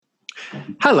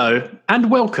Hello, and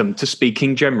welcome to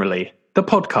Speaking Generally, the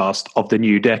podcast of the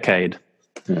new decade.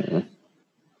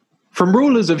 From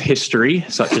rulers of history,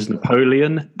 such as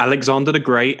Napoleon, Alexander the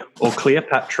Great, or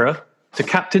Cleopatra, to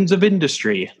captains of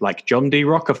industry like John D.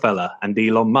 Rockefeller and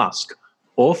Elon Musk,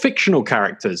 or fictional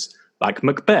characters like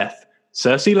Macbeth,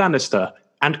 Cersei Lannister,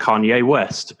 and Kanye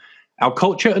West, our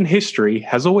culture and history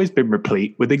has always been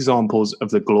replete with examples of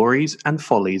the glories and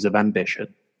follies of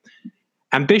ambition.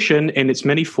 Ambition, in its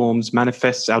many forms,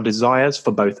 manifests our desires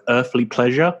for both earthly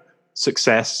pleasure,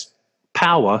 success,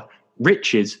 power,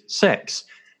 riches, sex,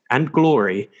 and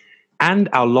glory, and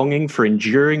our longing for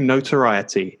enduring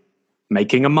notoriety,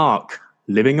 making a mark,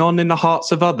 living on in the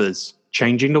hearts of others,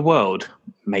 changing the world,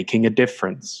 making a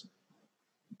difference.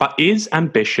 But is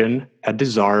ambition a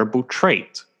desirable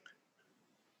trait?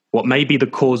 What may be the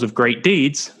cause of great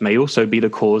deeds may also be the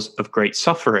cause of great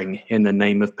suffering in the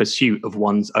name of pursuit of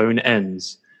one's own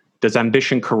ends. Does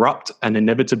ambition corrupt and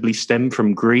inevitably stem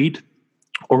from greed?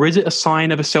 Or is it a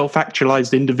sign of a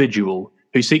self-actualized individual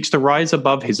who seeks to rise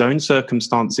above his own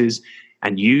circumstances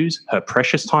and use her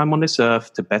precious time on this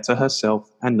earth to better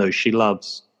herself and those she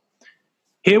loves?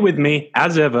 Here with me,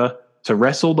 as ever, to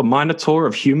wrestle the minotaur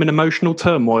of human emotional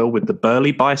turmoil with the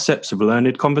burly biceps of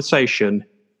learned conversation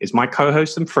is my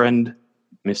co-host and friend,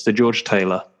 Mr. George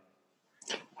Taylor.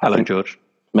 Hello, George.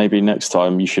 Maybe next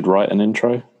time you should write an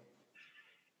intro.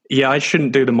 Yeah, I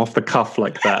shouldn't do them off the cuff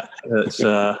like that. It's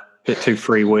a bit too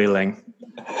freewheeling.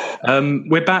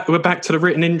 We're back to the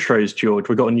written intros, George.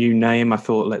 We've got a new name. I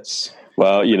thought let's...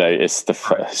 Well, you know, it's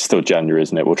still January,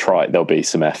 isn't it? We'll try it. There'll be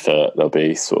some effort. There'll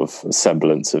be sort of a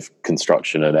semblance of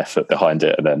construction and effort behind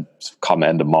it. And then come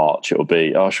end of March, it'll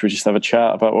be, should we just have a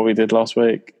chat about what we did last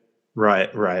week?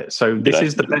 Right. So this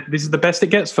is the best it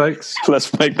gets, folks.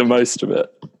 Let's make the most of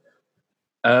it.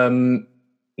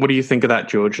 What do you think of that,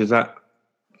 George? Does that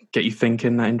get you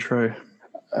thinking, that intro?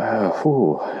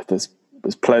 There's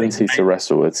plenty to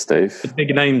wrestle with, Steve. The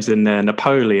big names in there: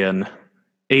 Napoleon,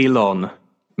 Elon,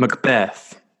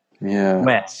 Macbeth,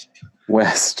 West.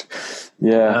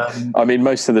 Yeah. I mean,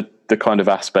 most of the kind of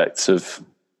aspects of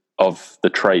the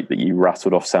trait that you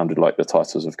rattled off sounded like the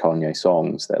titles of Kanye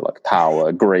songs. They're like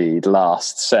power, greed,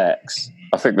 lust, sex.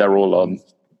 I think they're all on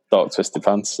Dark Twisted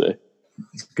Fantasy.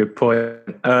 Good point.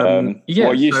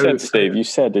 Said, Steve, you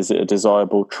said, is it a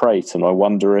desirable trait? And I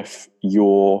wonder if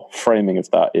your framing of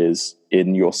that is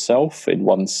in yourself, in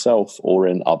oneself, or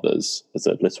in others as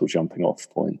a little jumping off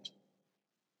point.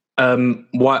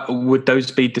 What would those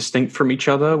be distinct from each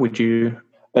other? Would you...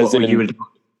 Is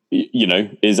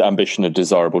ambition a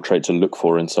desirable trait to look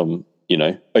for in some,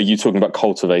 are you talking about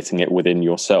cultivating it within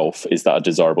yourself? Is that a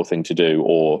desirable thing to do?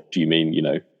 Or do you mean,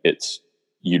 it's,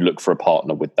 you look for a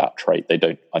partner with that trait? I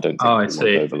don't think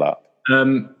they overlap.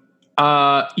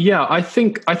 I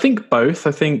think both.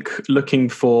 I think looking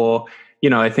for,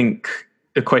 I think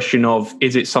the question of,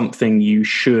 is it something you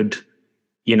should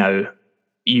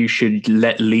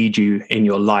let lead you in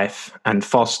your life and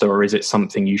foster, or is it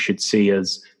something you should see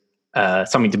as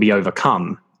something to be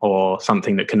overcome, or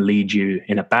something that can lead you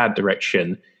in a bad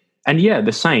direction? And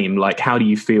the same, like, how do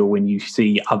you feel when you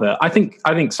see other... I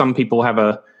think some people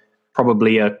have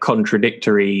probably a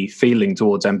contradictory feeling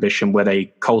towards ambition, where they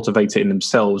cultivate it in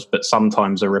themselves, but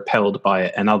sometimes are repelled by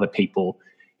it. And other people,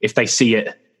 if they see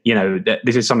it,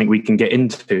 this is something we can get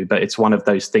into, but it's one of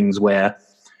those things where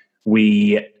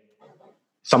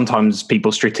sometimes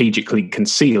people strategically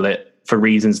conceal it for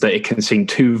reasons that it can seem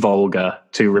too vulgar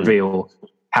to reveal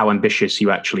how ambitious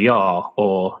you actually are,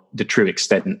 or the true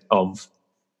extent of,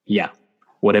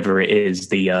 whatever it is,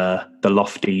 the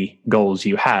lofty goals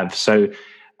you have. So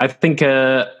I think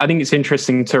it's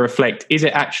interesting to reflect: is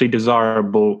it actually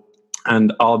desirable,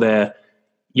 and are there,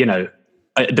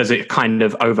 does it kind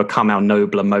of overcome our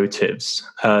nobler motives?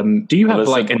 Do you have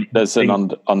there's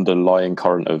an underlying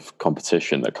current of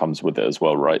competition that comes with it as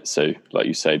well, right? So, like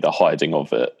you say, the hiding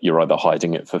of it, you're either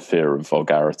hiding it for fear of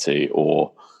vulgarity,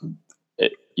 or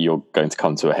you're going to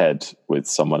come to a head with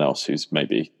someone else who's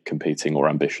maybe competing or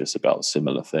ambitious about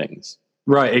similar things.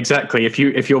 Right, exactly. If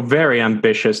you're very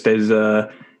ambitious, there's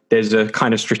a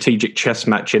kind of strategic chess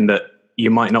match in that you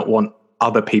might not want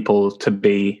other people to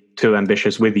be too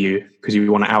ambitious with you because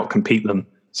you want to outcompete them.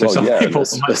 So people,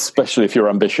 especially if you're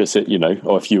ambitious,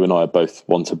 or if you and I both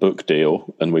want a book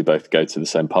deal and we both go to the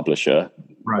same publisher,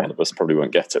 right, one of us probably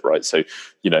won't get it, right? So,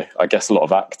 I guess a lot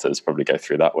of actors probably go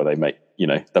through that, where they make,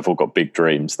 they've all got big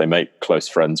dreams. They make close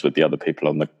friends with the other people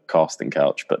on the casting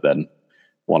couch, but then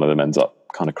one of them ends up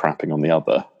kind of crapping on the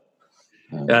other.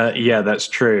 That's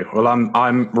true. Well,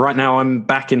 I'm right now. I'm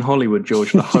back in Hollywood,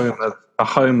 George, the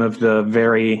home of the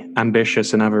very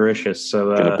ambitious and avaricious.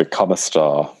 So, going to become a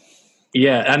star.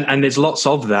 Yeah, and there's lots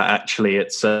of that actually.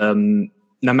 It's no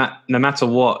matter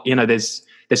what, there's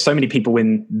so many people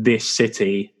in this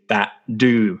city that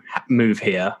do move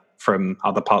here from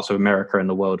other parts of America and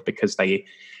the world because they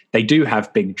do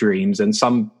have big dreams, and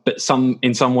but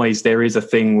in some ways there is a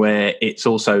thing where it's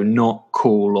also not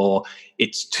cool, or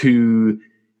it's too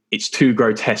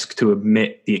grotesque to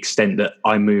admit the extent that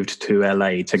I moved to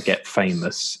LA to get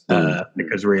famous,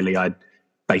 because really I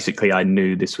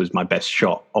knew this was my best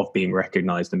shot of being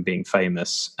recognized and being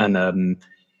famous. And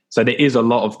so there is a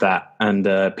lot of that,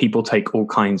 and people take all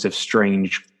kinds of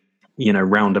strange,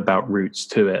 roundabout routes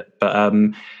to it.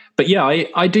 But yeah,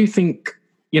 I do think,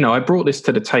 I brought this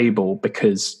to the table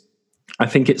because I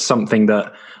think it's something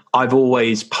that I've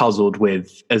always puzzled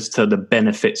with as to the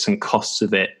benefits and costs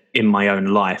of it in my own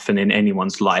life and in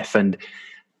anyone's life. And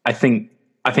I think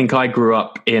I grew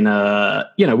up in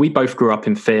we both grew up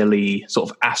in fairly sort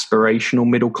of aspirational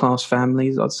middle class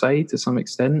families, I'd say, to some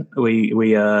extent.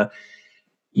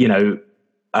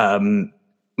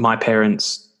 My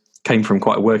parents came from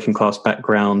quite a working class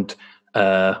background,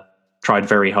 tried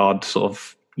very hard to sort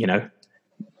of,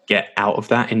 get out of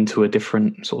that into a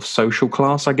different sort of social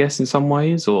class, I guess, in some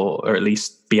ways, or at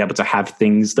least be able to have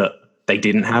things that they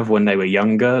didn't have when they were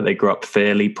younger. They grew up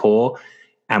fairly poor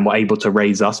and were able to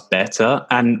raise us better.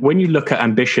 And when you look at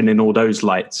ambition in all those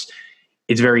lights,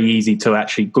 it's very easy to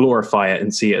actually glorify it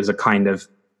and see it as a kind of,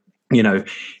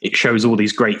 it shows all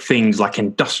these great things like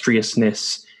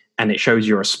industriousness, and it shows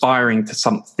you're aspiring to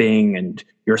something and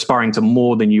you're aspiring to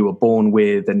more than you were born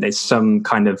with. And there's some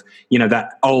kind of,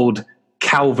 that old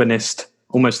Calvinist,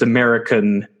 almost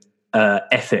American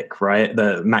ethic, right?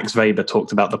 The Max Weber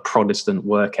talked about the Protestant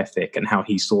work ethic and how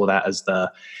he saw that as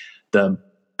the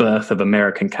birth of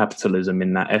American capitalism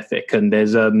in that ethic. And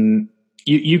there's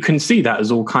you can see that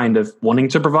as all kind of wanting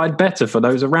to provide better for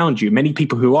those around you. Many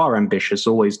people who are ambitious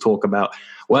always talk about,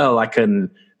 well, I can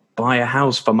buy a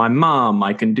house for my mom,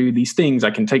 I can do these things,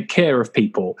 I can take care of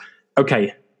people.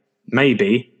 Okay,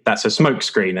 maybe that's a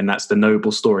smokescreen, and that's the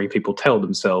noble story people tell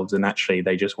themselves, and actually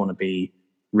they just want to be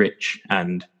rich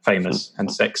and famous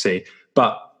and sexy.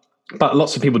 But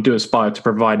lots of people do aspire to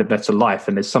provide a better life,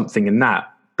 and there's something in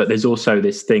that. But there's also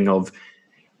this thing of,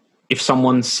 if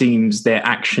someone seems their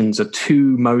actions are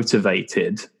too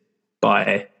motivated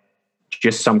by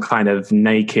just some kind of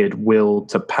naked will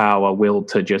to power, will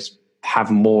to just have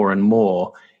more and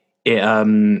more, it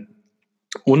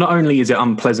well, not only is it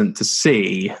unpleasant to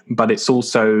see, but it's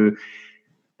also,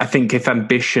 I think, if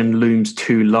ambition looms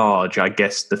too large, I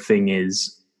guess the thing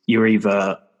is you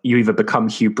either become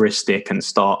hubristic and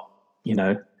start,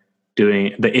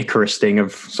 doing the Icarus thing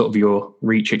of sort of your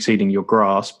reach exceeding your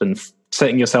grasp and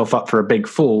setting yourself up for a big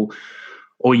fall,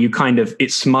 or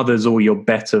it smothers all your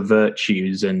better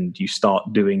virtues and you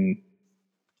start doing,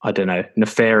 I don't know,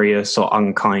 nefarious or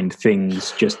unkind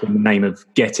things just in the name of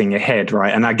getting ahead,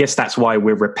 right? And I guess that's why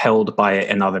we're repelled by it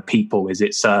in other people, is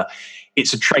it's a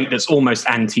trait that's almost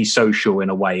antisocial in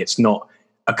a way. It's not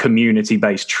a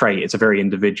community-based trait. It's a very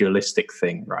individualistic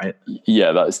thing, right?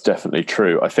 Yeah, that's definitely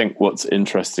true. I think what's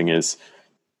interesting is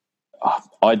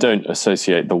I don't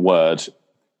associate the word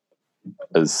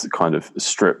as kind of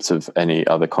stripped of any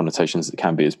other connotations it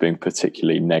can be as being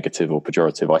particularly negative or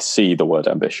pejorative. I see the word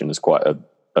ambition as quite a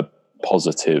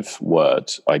positive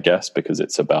word, I guess, because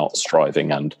it's about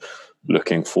striving and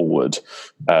looking forward.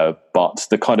 But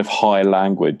the kind of high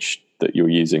language that you're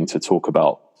using to talk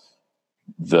about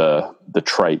the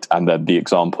trait, and then the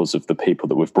examples of the people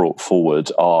that we've brought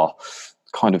forward, are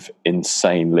kind of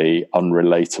insanely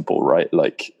unrelatable, right?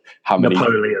 Like how many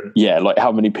Napoleon. Yeah, like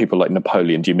how many people like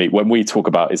Napoleon do you meet? When we talk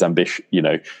about his ambition,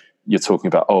 you're talking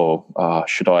about,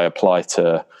 should I apply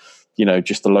to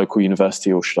just the local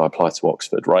university, or should I apply to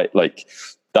Oxford, right? Like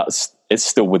it's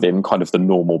still within kind of the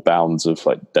normal bounds of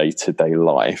like day-to-day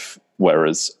life,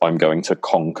 whereas I'm going to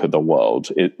conquer the world.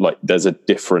 There's a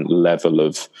different level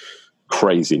of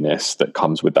craziness that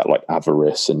comes with that, like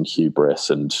avarice and hubris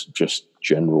and just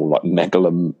general like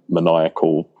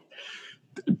megalomaniacal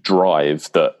drive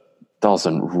that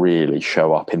doesn't really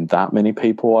show up in that many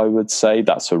people, I would say.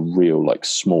 That's a real like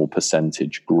small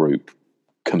percentage group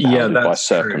compounded by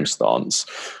circumstance.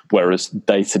 True. Whereas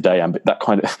day to day, that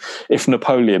kind of, if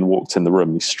Napoleon walked in the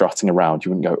room, he's strutting around,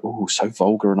 you wouldn't go, oh, so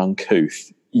vulgar and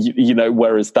uncouth.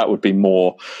 Whereas that would be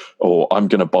more, I'm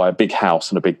going to buy a big house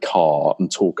and a big car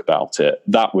and talk about it.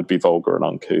 That would be vulgar and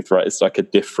uncouth, right? It's like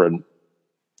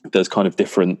there's kind of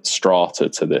different strata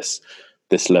to this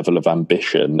level of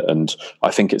ambition. And I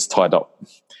think it's tied up,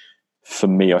 for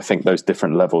me, I think those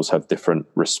different levels have different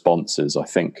responses. I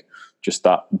think just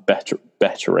that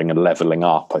bettering and leveling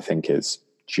up, I think, is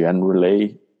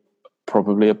generally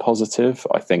probably a positive.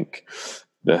 I think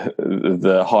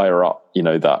the higher up,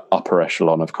 that upper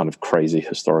echelon of kind of crazy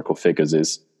historical figures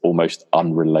is almost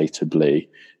unrelatably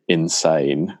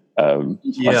insane. I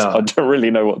don't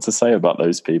really know what to say about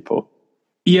those people.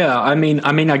 Yeah, I mean,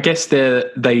 I guess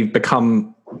they've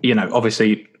become,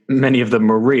 obviously many of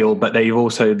them are real, but they've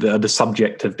also the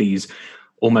subject of these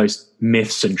almost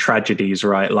myths and tragedies,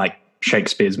 right? Like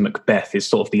Shakespeare's Macbeth is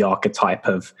sort of the archetype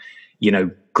of,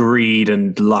 greed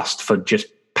and lust for just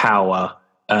power,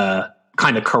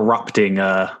 kind of corrupting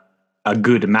a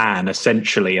good man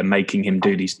essentially and making him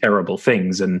do these terrible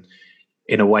things. And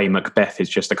in a way, Macbeth is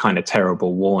just a kind of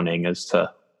terrible warning as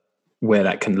to where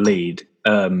that can lead.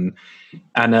 I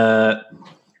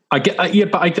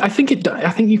think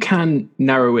you can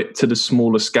narrow it to the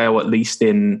smaller scale, at least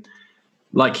in,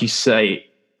 like you say,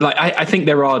 like I think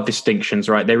there are distinctions,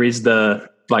 right? There is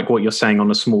like what you're saying on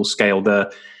a small scale,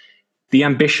 the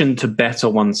ambition to better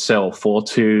oneself, or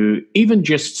to even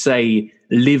just say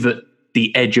live at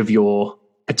the edge of your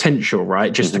potential,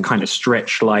 right? Just to kind of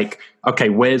stretch, like, okay,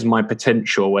 where's my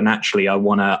potential? And actually, I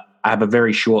have a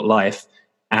very short life,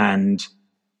 and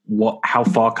how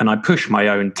far can I push my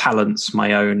own talents,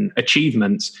 my own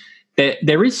achievements?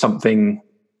 There is something,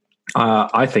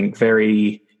 I think,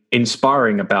 very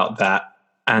inspiring about that.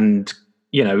 And,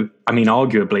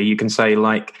 arguably you can say,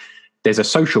 like, there's a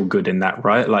social good in that,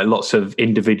 right? Like lots of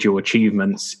individual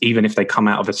achievements, even if they come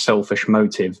out of a selfish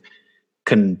motive,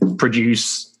 can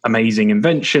produce amazing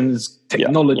inventions,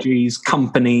 technologies,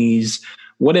 companies,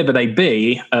 whatever they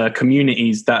be,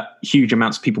 communities that huge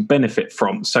amounts of people benefit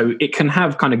from. So it can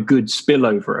have kind of good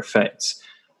spillover effects.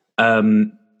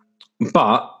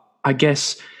 But I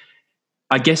guess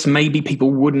maybe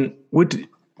people would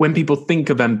when people think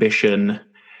of ambition,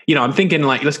 I'm thinking,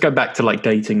 like, let's go back to like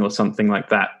dating or something like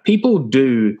that. People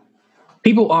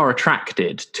are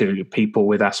attracted to people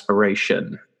with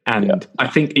aspiration. And I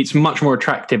think it's much more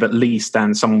attractive, at least,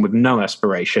 than someone with no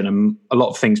aspiration. And a lot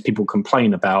of things people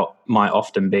complain about might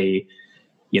often be,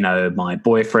 my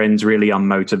boyfriend's really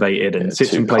unmotivated and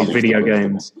sits and plays video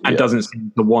games and doesn't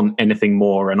seem to want anything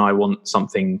more. And I want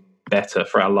something better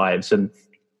for our lives. And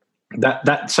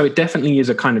so it definitely is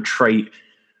a kind of trait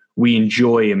we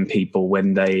enjoy in people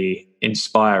when they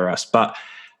inspire us. But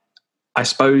I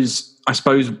suppose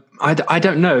I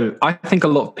don't know. I think a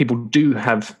lot of people do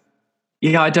have.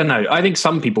 Yeah, I don't know. I think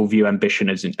some people view ambition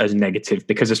as negative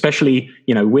because, especially,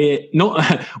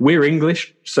 we're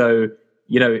English, so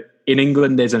in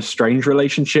England there's a strange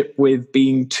relationship with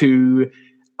being too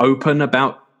open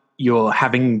about your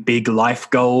having big life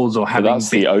goals or having. But that's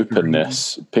the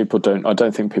openness. I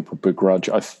don't think people begrudge.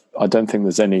 I don't think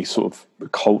there's any sort of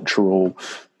cultural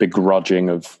begrudging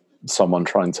of someone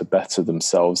trying to better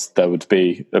themselves. There would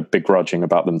be a begrudging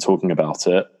about them talking about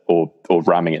it or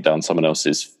ramming it down someone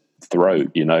else's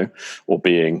throat, or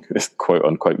being quote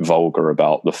unquote vulgar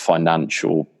about the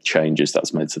financial changes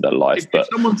that's made to their life. But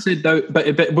someone said, though,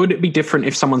 but would it be different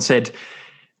if someone said,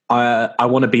 I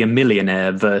want to be a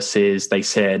millionaire, versus they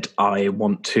said, I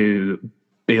want to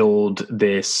build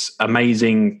this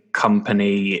amazing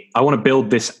company. I want to build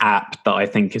this app that I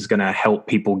think is going to help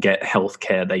people get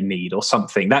healthcare they need, or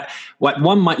something that, like,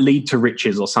 one might lead to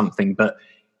riches or something, but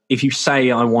if you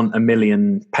say I want £1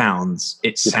 million,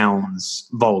 it sounds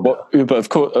vulgar. Well,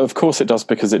 but of course it does,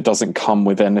 because it doesn't come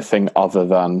with anything other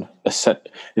than that's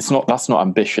not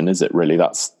ambition, is it? Really,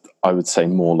 that's, I would say,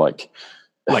 more like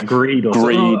greed or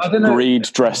greed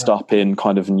dressed up in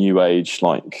kind of new age,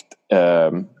 like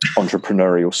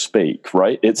entrepreneurial speak,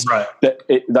 right? It's right.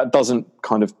 That doesn't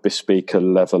kind of bespeak a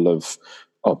level of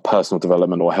personal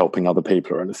development or helping other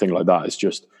people or anything like that. It's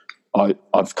just,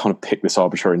 I've kind of picked this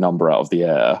arbitrary number out of the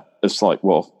air. It's like,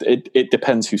 well, it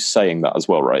depends who's saying that as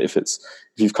well, right? If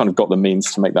you've kind of got the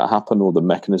means to make that happen or the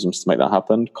mechanisms to make that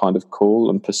happen, kind of cool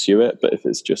and pursue it. But if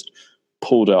it's just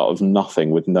pulled out of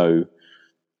nothing with no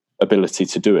ability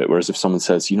to do it, whereas if someone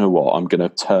says, you know what, I'm going to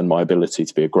turn my ability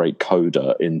to be a great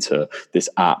coder into this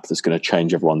app that's going to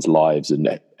change everyone's lives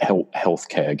and help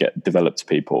healthcare get developed to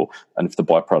people, and if the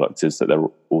byproduct is that they're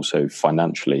also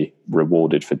financially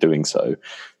rewarded for doing so,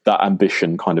 that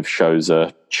ambition kind of shows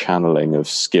a channeling of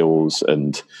skills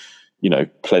and,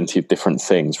 plenty of different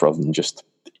things, rather than just,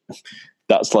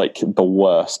 that's like the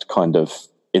worst kind of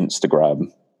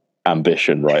Instagram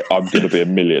ambition, right? I'm going to be a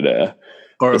millionaire.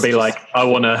 Or it'd be like, I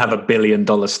want to have $1 billion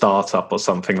startup or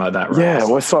something like that, right? Yeah,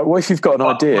 well, it's like, if you've got an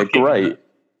idea, great.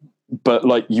 But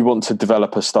like, you want to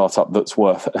develop a startup that's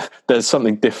worth it. There's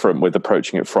something different with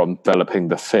approaching it from developing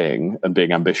the thing and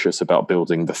being ambitious about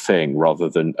building the thing, rather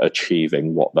than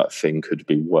achieving what that thing could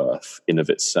be worth in of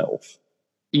itself.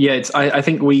 Yeah, I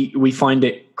think we find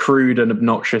it crude and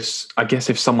obnoxious. I guess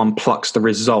if someone plucks the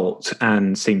result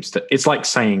and seems to, it's like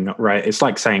saying, right? It's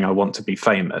like saying I want to be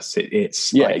famous.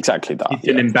 It's like, exactly that. It's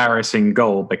an embarrassing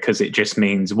goal because it just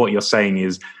means what you're saying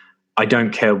is I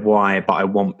don't care why, but I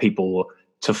want people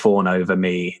to fawn over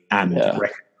me and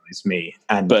recognize me.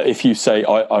 But if you say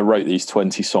I wrote these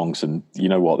 20 songs and you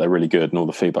know what, they're really good and all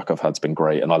the feedback I've had's been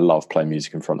great and I love playing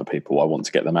music in front of people, I want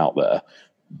to get them out there.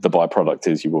 The byproduct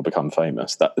is you will become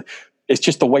famous. That it's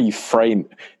just the way you frame.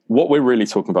 What we're really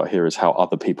talking about here is how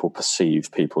other people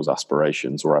perceive people's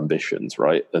aspirations or ambitions,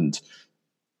 right? And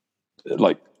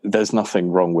like, there's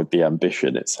nothing wrong with the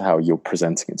ambition. It's how you're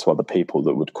presenting it to other people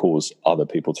that would cause other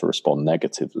people to respond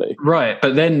negatively. Right.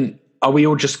 But then are we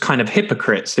all just kind of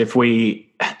hypocrites if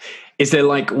is there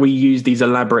like we use these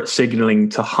elaborate signaling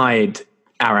to hide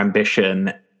our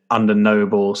ambition under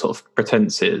noble sort of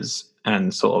pretenses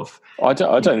and sort of, I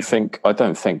don't think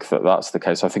that that's the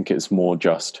case. I think it's more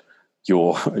just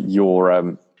you're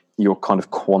kind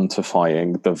of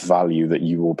quantifying the value that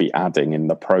you will be adding in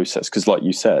the process. Because, like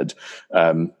you said,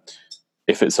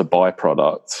 if it's a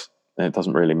byproduct, it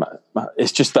doesn't really matter.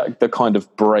 It's just that the kind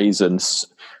of brazen.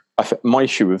 My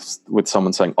issue with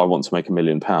someone saying I want to make £1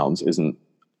 million isn't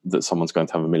that someone's going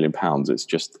to have £1 million. It's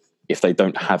just if they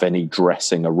don't have any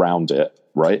dressing around it,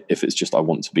 right? If it's just I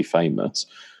want to be famous.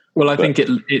 Well, I think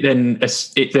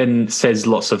it then says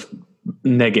lots of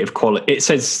negative quality. It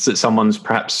says that someone's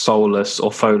perhaps soulless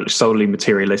or solely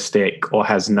materialistic or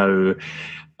has no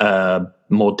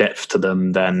more depth to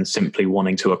them than simply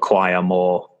wanting to acquire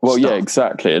more. Well, stuff. Yeah,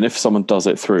 exactly. And if someone does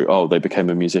it through, they became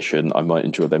a musician, I might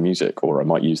enjoy their music, or I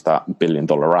might use that $1 billion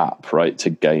app, right, to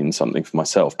gain something for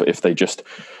myself. But if they just,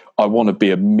 I want to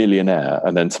be a millionaire,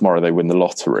 and then tomorrow they win the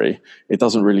lottery, it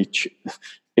doesn't really.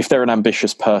 If they're an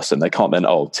ambitious person, they can't then,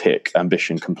 tick,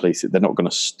 ambition completed. They're not going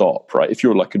to stop, right? If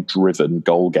you're like a driven,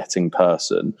 goal-getting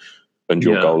person and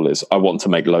your goal is, I want to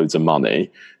make loads of money,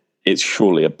 it's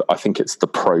surely, I think it's the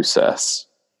process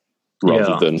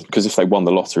rather than, because if they won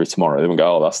the lottery tomorrow, they won't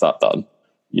go, that's that done,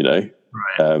 you know?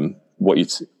 Right.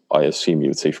 I assume you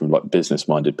would see from like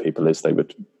business-minded people is they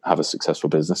would have a successful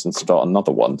business and start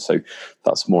another one. So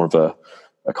that's more of a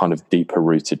kind of deeper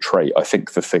rooted trait. I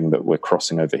think the thing that we're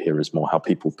crossing over here is more how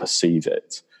people perceive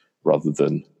it rather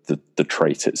than the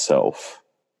trait itself.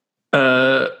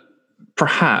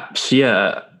 Perhaps,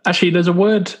 yeah. Actually, there's a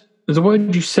word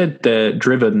you said there,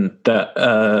 driven, that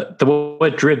the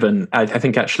word driven, I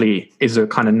think actually is a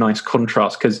kind of nice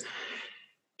contrast, because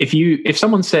if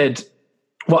someone said,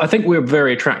 well, I think we're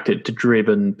very attracted to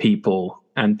driven people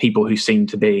and people who seem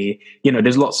to be,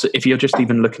 there's lots, if you're just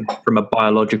even looking from a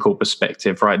biological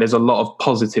perspective, right, there's a lot of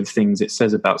positive things it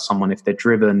says about someone. If they're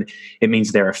driven, it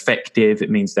means they're effective. It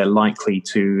means they're likely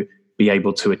to be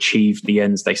able to achieve the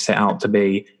ends they set out to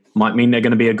be. Might mean they're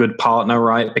going to be a good partner,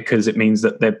 right, because it means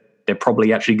that they're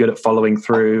probably actually good at following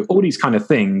through, all these kind of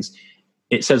things.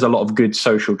 It says a lot of good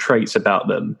social traits about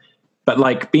them. But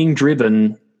like being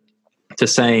driven to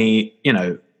say,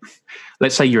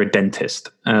 let's say you're a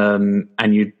dentist,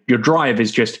 and your drive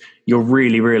is just you're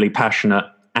really, really passionate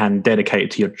and dedicated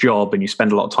to your job, and you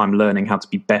spend a lot of time learning how to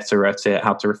be better at it,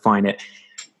 how to refine it.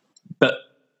 But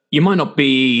you might not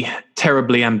be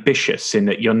terribly ambitious in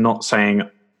that you're not saying,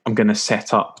 I'm going to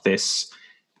set up this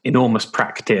enormous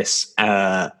practice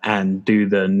and do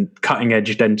the cutting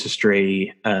edge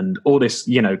dentistry and all this,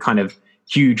 kind of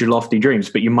huge lofty dreams,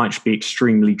 but you might just be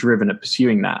extremely driven at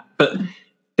pursuing that. But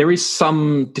there is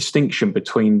some distinction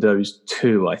between those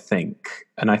two, I think.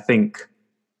 And I think,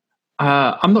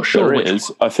 I'm not sure. There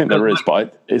is. I think there is,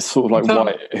 but it's sort of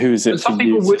like, who is it for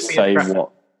you to say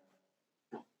what?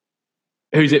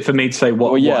 Who's it for me to say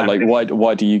what? Well, yeah,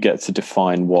 why do you get to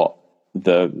define what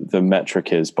the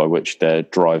metric is by which their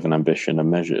drive and ambition are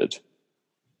measured?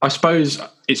 I suppose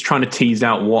it's trying to tease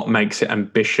out what makes it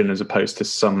ambition as opposed to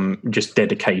some just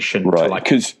dedication. Right,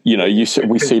 because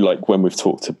we see like when we've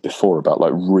talked before about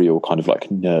like real kind of like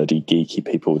nerdy, geeky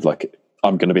people with like,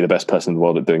 I'm going to be the best person in the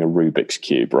world at doing a Rubik's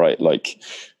Cube, right? Like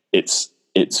it's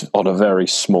on a very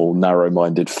small,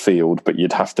 narrow-minded field, but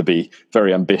you'd have to be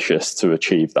very ambitious to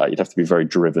achieve that. You'd have to be very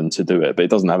driven to do it, but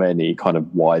it doesn't have any kind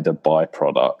of wider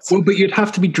byproduct. Well, but you'd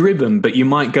have to be driven, but you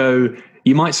might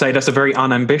say that's a very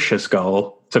unambitious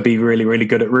goal to be really, really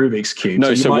good at Rubik's Cube.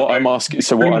 No, so what I'm asking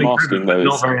though is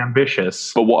not very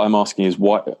ambitious. But what I'm asking is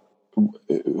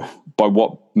by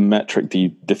what metric do you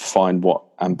define what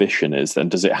ambition is? Then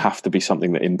does it have to be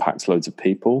something that impacts loads of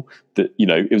people? That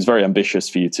it was very ambitious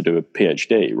for you to do a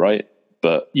PhD, right?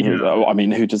 But I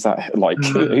mean, who does that like?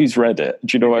 Who's read it?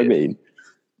 Do you know what I mean?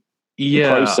 Yeah,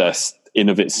 the process in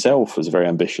of itself was a very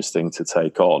ambitious thing to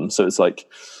take on. So it's like,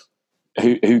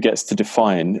 who gets to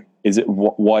define? Is it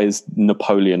why is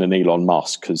Napoleon and Elon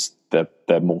Musk? Because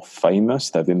they're more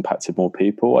famous, they've impacted more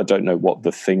people. I don't know what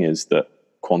the thing is that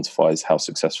quantifies how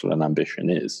successful an ambition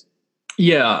is.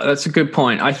 Yeah, that's a good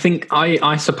point. I think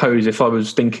I suppose if I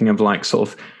was thinking of like sort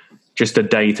of just a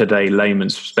day-to-day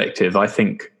layman's perspective, I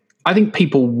think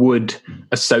people would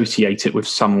associate it with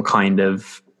some kind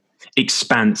of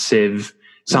expansive,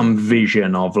 some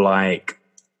vision of like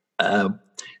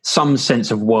some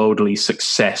sense of worldly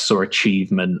success or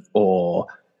achievement or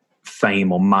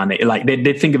fame or money. Like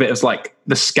they think of it as like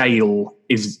the scale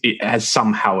is as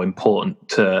somehow important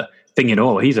to thinking,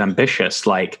 oh, he's ambitious.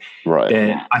 Like,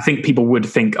 right. I think people would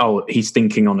think, oh, he's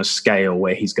thinking on a scale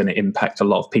where he's going to impact a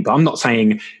lot of people. I'm not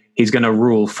saying he's going to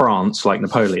rule France like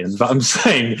Napoleon, but I'm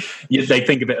saying they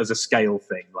think of it as a scale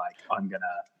thing. Like, I'm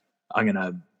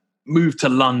gonna move to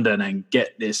London and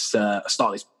get this,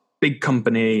 start this big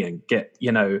company and get,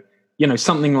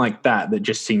 something like that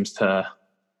just seems to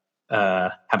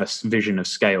have a vision of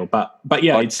scale. But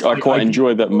yeah, I quite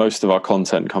enjoy that most of our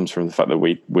content comes from the fact that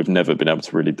we've never been able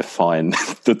to really define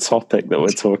the topic that we're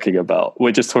talking about.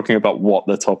 We're just talking about what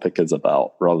the topic is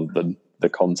about rather than the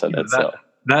content itself.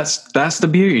 That's the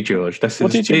beauty, George.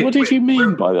 What did you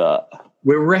mean by that?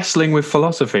 We're wrestling with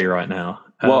philosophy right now.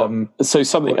 Well,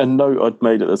 a note I'd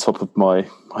made at the top of my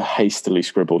hastily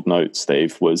scribbled note,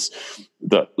 Steve, was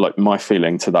that like my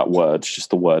feeling to that word,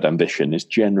 just the word ambition, is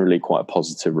generally quite a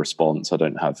positive response. I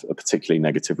don't have a particularly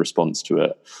negative response to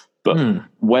it. But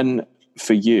when,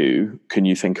 for you, can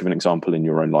you think of an example in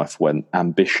your own life when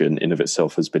ambition in of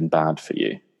itself has been bad for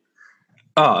you?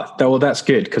 Well, that's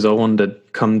good because I wanted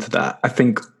to come to that. I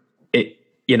think it,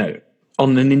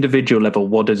 on an individual level,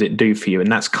 what does it do for you?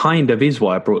 And that's kind of is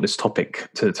why I brought this topic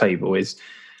to the table. Is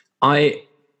I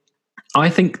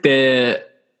think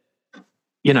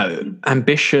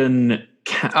ambition.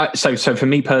 So for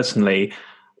me personally,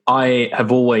 I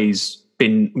have always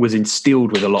was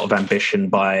instilled with a lot of ambition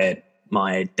by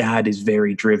my dad. Is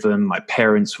very driven. My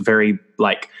parents were very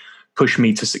push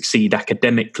me to succeed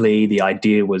academically. The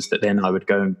idea was that then I would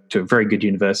go to a very good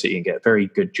university and get a very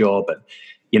good job. And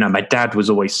my dad was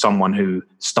always someone who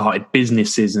started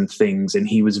businesses and things, and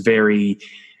he was very,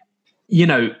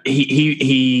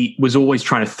 he was always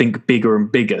trying to think bigger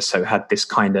and bigger. So had this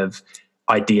kind of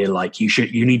idea like you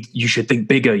should think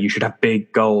bigger, you should have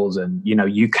big goals, and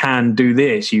you can do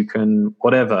this, you can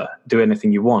whatever, do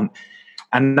anything you want.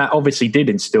 And that obviously did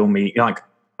instill me. Like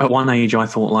at one age, I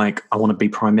thought like I want to be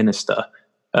prime minister.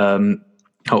 At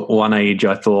one age,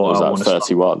 I thought I want to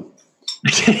 31.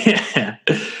 Yeah,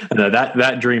 no,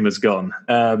 that dream has gone,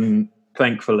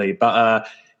 thankfully. But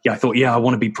I thought, I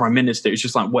want to be prime minister. It was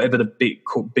just like whatever the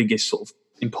biggest sort of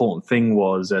important thing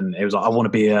was, and it was like I want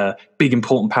to be a big,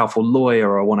 important, powerful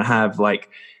lawyer, or I want to have like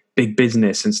big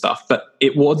business and stuff. But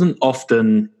it wasn't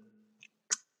often.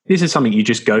 This is something you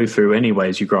just go through anyway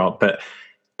as you grow up. But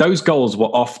those goals were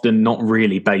often not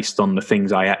really based on the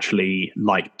things I actually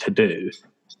liked to do.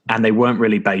 And they weren't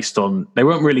really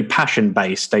passion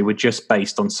based. They were just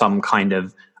based on some kind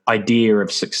of idea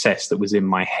of success that was in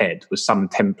my head, was some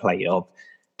template of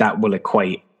that will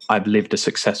equate, I've lived a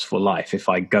successful life if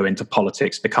I go into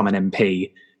politics, become an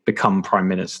MP, become prime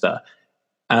minister.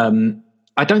 I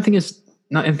don't think there's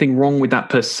not anything wrong with that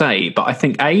per se, but I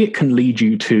think it can lead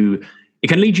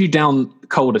you down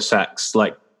cul-de-sacs,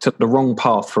 like to the wrong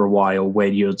path for a while, where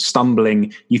you're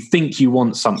stumbling, you think you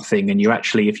want something, and you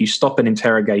actually, if you stop and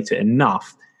interrogate it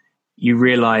enough, you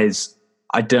realize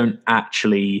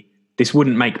this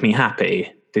wouldn't make me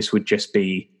happy. This would just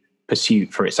be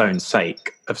pursuit for its own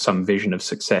sake of some vision of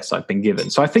success I've been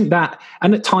given. So I think that,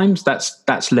 and at times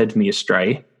that's led me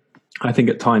astray. I think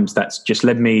at times that's just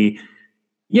led me,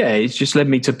 it's just led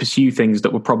me to pursue things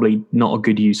that were probably not a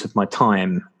good use of my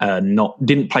time,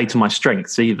 didn't play to my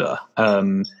strengths either.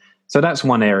 So that's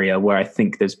one area where I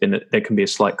think there can be a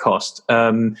slight cost.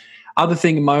 Other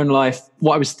thing in my own life,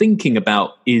 what I was thinking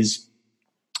about is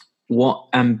what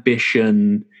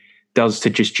ambition does to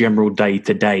just general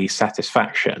day-to-day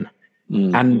satisfaction.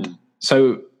 Mm-hmm. And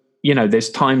so, there's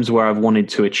times where I've wanted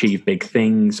to achieve big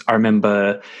things. I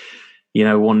remember,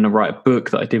 wanting to write a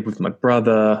book that I did with my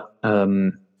brother,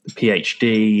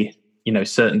 PhD,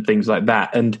 certain things like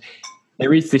that. And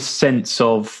there is this sense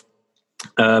of,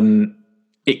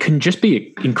 it can just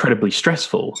be incredibly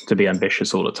stressful to be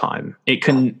ambitious all the time. It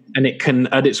can,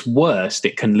 at its worst,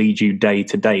 it can lead you day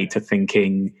to day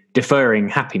to deferring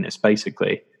happiness,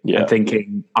 basically. Yeah. And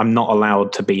thinking, I'm not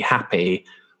allowed to be happy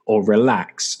or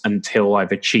relax until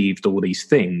I've achieved all these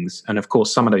things. And of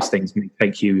course, some of those things may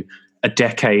take you a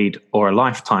decade or a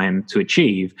lifetime to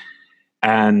achieve.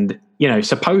 And, you know,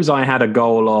 suppose I had a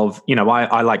goal of, you know,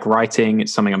 I like writing.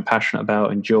 It's something I'm passionate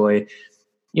about, enjoy.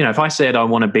 You know, if I said I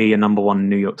want to be a #1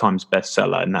 New York Times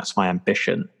bestseller and that's my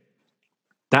ambition,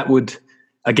 that would,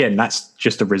 again, that's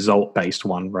just a result-based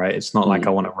one, right? It's not like I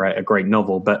want to write a great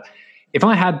novel. But if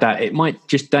I had that, it might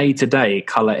just day to day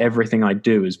color everything I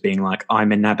do as being like,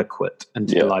 I'm inadequate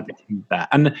until I've achieved that.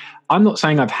 And I'm not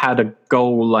saying I've had a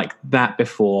goal like that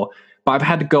before, but I've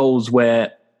had goals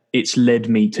where it's led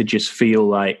me to just feel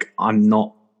like I'm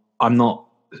not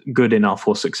good enough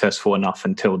or successful enough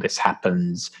until this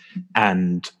happens.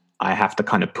 And I have to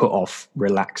kind of put off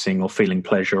relaxing or feeling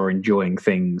pleasure or enjoying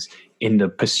things in the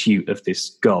pursuit of this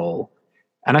goal.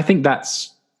 And I think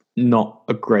that's not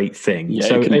a great thing. Yeah,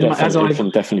 so it can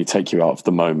definitely take you out of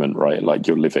the moment, right? Like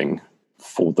you're living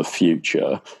for the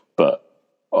future, but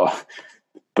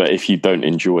if you don't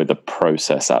enjoy the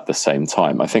process at the same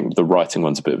time, I think the writing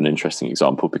one's a bit of an interesting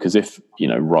example, because if, you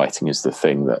know, writing is the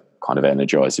thing that kind of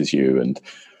energizes you and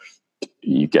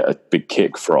you get a big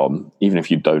kick from, even if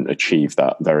you don't achieve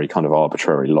that very kind of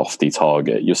arbitrary, lofty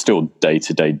target, you're still day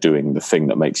to day doing the thing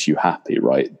that makes you happy,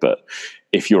 right? But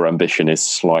if your ambition is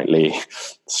slightly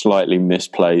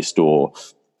misplaced, or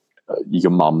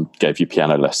your mum gave you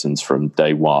piano lessons from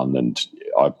day one and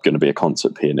I'm going to be a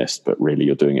concert pianist, but really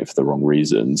you're doing it for the wrong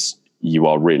reasons, you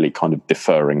are really kind of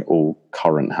deferring all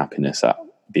current happiness at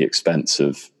the expense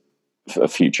of a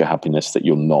future happiness that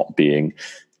you're not being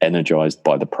energized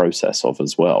by the process of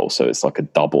as well. So it's like a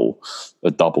double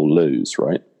lose,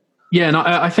 right? Yeah, and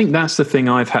I think that's the thing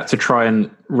I've had to try and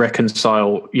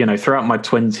reconcile, you know, throughout my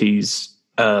 20s.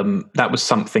 That was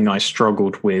something I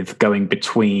struggled with, going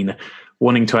between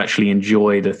wanting to actually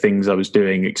enjoy the things I was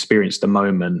doing, experience the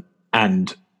moment,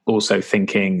 and also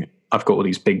thinking I've got all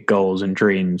these big goals and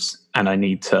dreams and I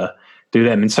need to do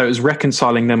them. And so it was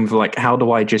reconciling them with like, how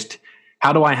do I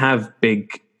have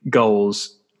big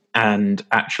goals and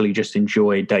actually just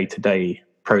enjoy day-to-day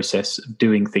process of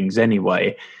doing things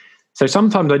anyway? So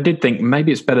sometimes I did think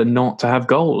maybe it's better not to have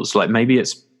goals. Like maybe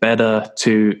it's better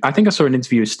to, I think I saw an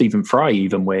interview with Stephen Fry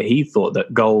even where he thought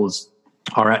that goals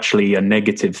are actually a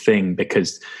negative thing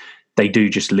because they do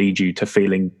just lead you to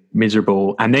feeling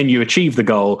miserable. And then you achieve the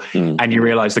goal and you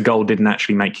realize the goal didn't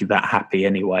actually make you that happy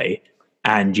anyway.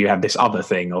 And you have this other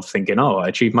thing of thinking, oh, I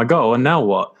achieved my goal and now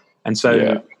what? And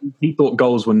so he thought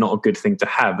goals were not a good thing to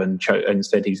have, and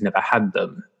said he's never had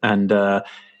them. And,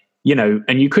 you know,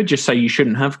 and you could just say you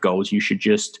shouldn't have goals. You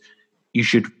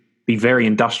should be very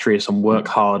industrious and work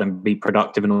hard and be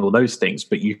productive and all those things,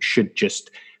 but you should just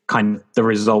kind of, the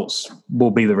results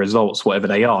will be the results, whatever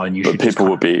they are. And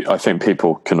I think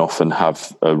people can often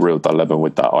have a real dilemma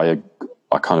with that.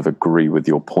 I kind of agree with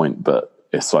your point, but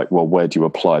it's like, well, where do you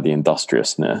apply the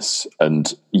industriousness?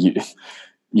 And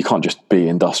you can't just be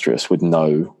industrious with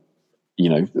no, you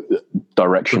know,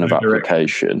 direction of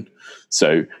application.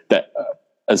 So that,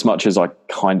 as much as I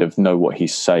kind of know what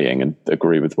he's saying and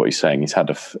agree with what he's saying, he's had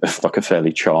a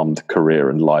fairly charmed career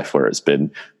and life where it's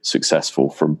been successful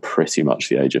from pretty much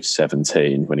the age of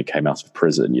 17 when he came out of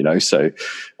prison, you know? So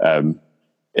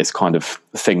it's kind of,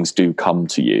 things do come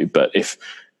to you. But if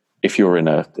you're in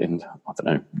I don't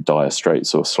know, dire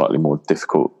straits or slightly more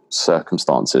difficult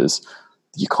circumstances,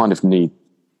 you kind of need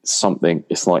something.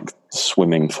 It's like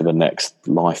swimming for the next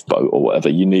lifeboat or whatever.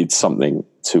 You need something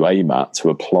to aim at, to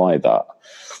apply that.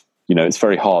 You know, it's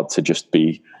very hard to just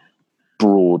be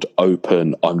broad,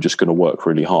 open, I'm just going to work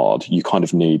really hard. You kind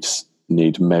of need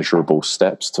measurable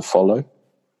steps to follow.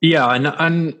 Yeah,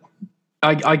 and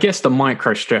I guess the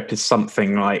micro step is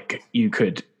something like you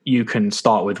can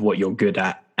start with what you're good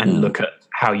at and look at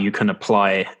how you can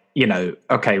apply, you know,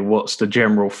 okay, what's the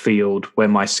general field where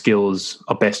my skills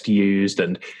are best used,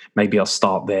 and maybe I'll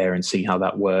start there and see how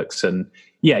that works. And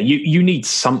yeah, you need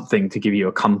something to give you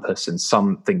a compass and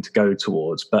something to go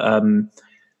towards. But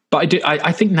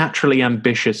I think naturally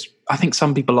ambitious, I think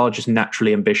some people are just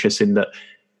naturally ambitious in that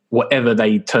whatever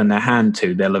they turn their hand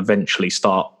to, they'll eventually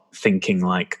start thinking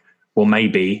like, well,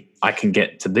 maybe I can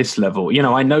get to this level. You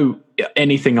know, I know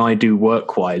anything I do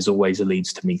work-wise always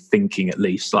leads to me thinking at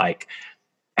least like,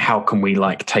 how can we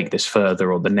like take this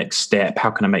further, or the next step? How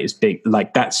can I make this big?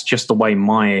 Like, that's just the way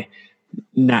my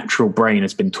natural brain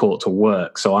has been taught to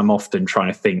work. So I'm often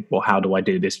trying to think, well, how do I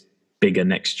do this bigger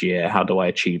next year? How do I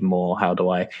achieve more? How do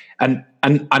I, and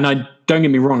I, don't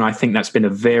get me wrong, I think that's been a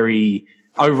very,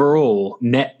 overall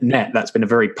net, that's been a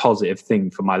very positive thing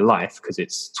for my life, because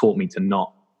it's taught me to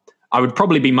not, I would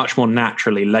probably be much more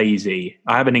naturally lazy.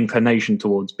 I have an inclination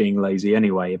towards being lazy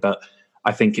anyway, but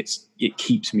I think it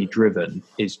keeps me driven,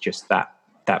 is just that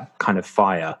kind of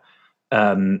fire.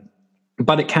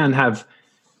 But it can have,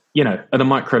 you know, at a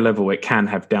micro level, it can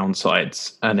have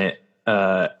downsides, and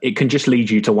it can just lead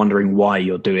you to wondering why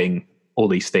you're doing all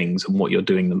these things and what you're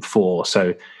doing them for.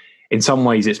 So in some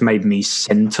ways it's made me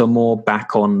center more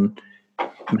back on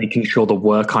making sure the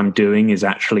work I'm doing is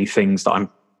actually things that I'm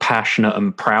passionate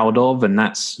and proud of, and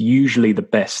that's usually the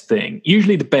best thing.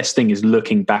 Usually the best thing is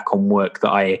looking back on work that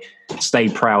I stay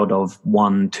proud of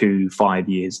 1, 2, 5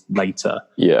 years later.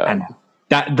 Yeah. And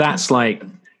that's like,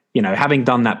 you know, having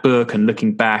done that book and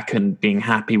looking back and being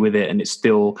happy with it and it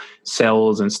still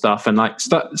sells and stuff, and like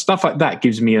stuff like that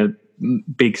gives me a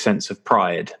big sense of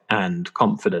pride and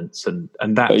confidence, and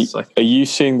that's are you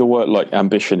seeing the word like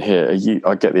ambition here?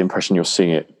 I get the impression you're seeing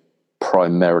it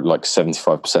primarily like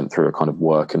 75% through a kind of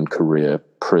work and career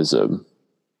prism.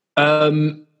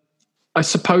 I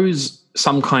suppose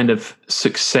some kind of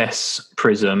success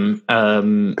prism,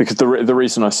 because the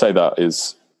reason I say that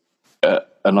is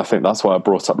and I think that's why I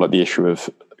brought up like the issue of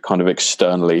kind of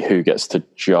externally who gets to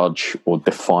judge or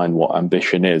define what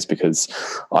ambition is, because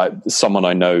someone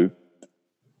I know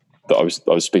that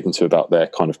I was speaking to about their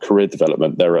kind of career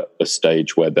development, they're at a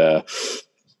stage where they're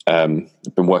been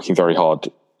working very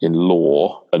hard in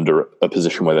law under a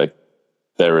position where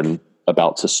they're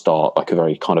about to start like a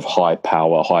very kind of high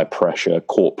power, high pressure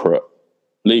corporate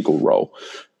legal role,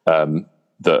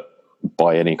 that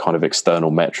by any kind of external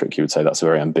metric you would say that's a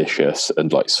very ambitious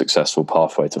and like successful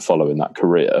pathway to follow in that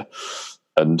career.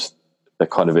 And they're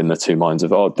kind of in the two minds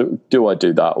of, do I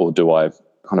do that, or do I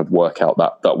kind of work out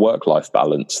that work-life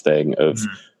balance thing of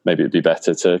maybe it'd be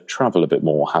better to travel a bit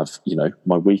more, have, you know,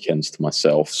 my weekends to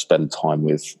myself, spend time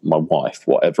with my wife,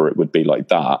 whatever it would be like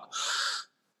that.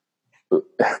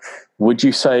 Would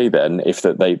you say then if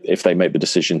they make the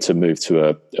decision to move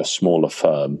to a smaller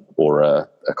firm or a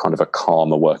kind of a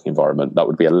calmer working environment, that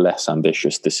would be a less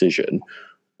ambitious decision?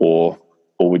 Or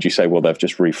would you say, well, they've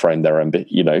just reframed their ambition?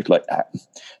 You know, like,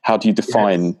 how do you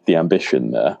define the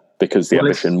ambition there? Because the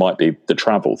ambition might be the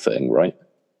travel thing, right?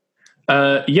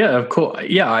 Yeah, of course.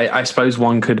 Yeah, I suppose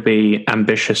one could be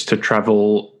ambitious to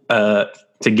travel,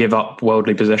 to give up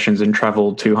worldly possessions and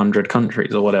travel 200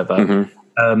 countries or whatever.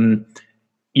 Mm-hmm.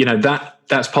 You know,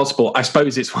 that's possible. I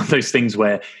suppose it's one of those things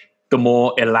where the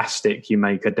more elastic you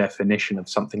make a definition of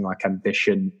something like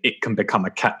ambition, it can become a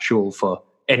catch-all for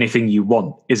anything you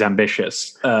want is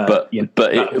ambitious. But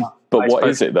what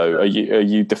is it though? Are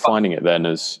you defining it then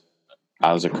as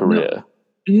a career?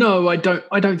 No, I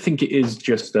don't think it is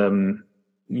just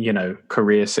you know,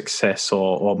 career success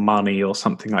or money or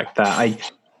something like that.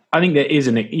 I think there is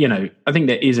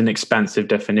an expansive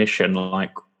definition.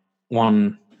 Like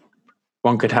one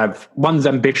could have, one's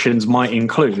ambitions might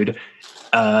include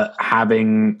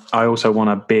having, I also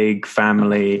want a big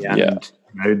family and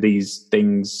you know, these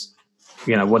things,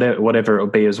 you know, whatever it'll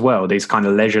be as well, these kind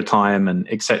of leisure time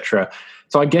and etc.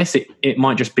 So I guess it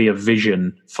might just be a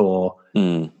vision for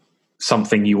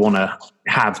something you want to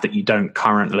have that you don't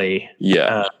currently,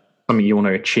 something you want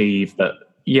to achieve. But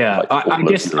I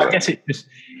guess it's just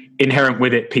inherent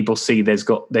with it. People see there's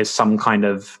some kind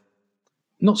of,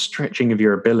 not stretching of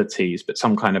your abilities, but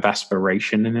some kind of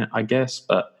aspiration in it, I guess.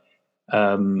 But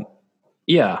no.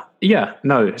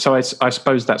 So I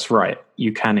suppose that's right.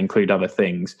 You can include other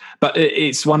things, but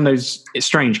it's one of those. It's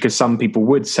strange because some people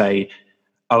would say,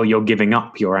 "Oh, you're giving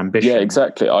up your ambition." Yeah,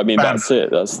 exactly. I mean, that's it.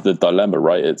 That's the dilemma,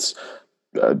 right? It's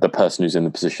the person who's in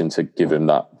the position to give him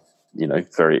that, you know,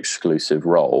 very exclusive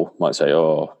role might say,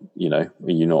 "Oh, you know, are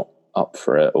you not up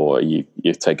for it, or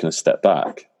you've taken a step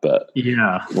back?" But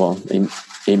well,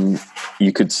 in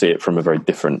you could see it from a very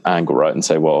different angle, right? And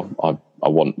say, well, I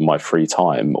want my free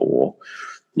time, or,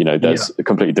 you know, there's a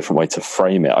completely different way to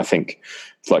frame it. I think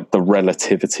it's like the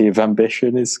relativity of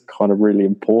ambition is kind of really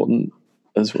important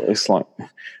as well. It's like,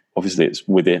 obviously it's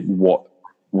within what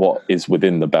is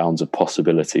within the bounds of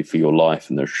possibility for your life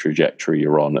and the trajectory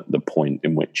you're on at the point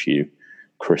in which you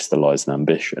crystallize an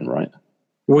ambition, right?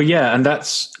 Well, yeah, and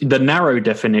that's the narrow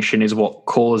definition is what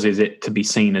causes it to be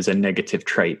seen as a negative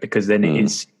trait, because then it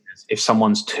is, if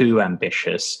someone's too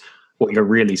ambitious, what you're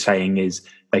really saying is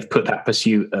they've put that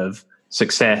pursuit of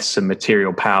success and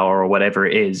material power or whatever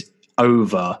it is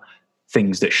over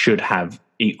things that should have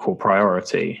equal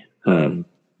priority.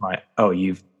 Right? Oh,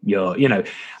 you're, you know,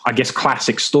 I guess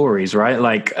classic stories, right?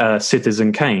 Like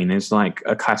Citizen Kane is like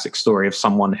a classic story of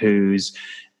someone whose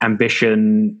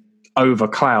ambition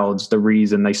overclouds the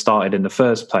reason they started in the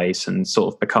first place, and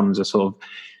sort of becomes a sort of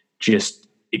just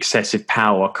excessive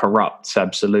power corrupts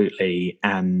absolutely,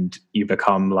 and you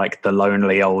become like the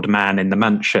lonely old man in the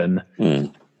mansion.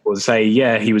 Or say,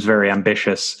 he was very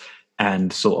ambitious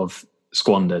and sort of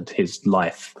squandered his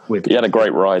life with. He had a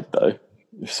great ride though.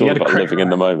 It's all about living in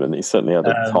the moment. He certainly had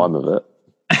a time of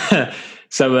it.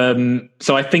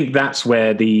 So I think that's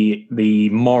where the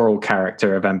moral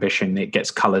character of ambition, it gets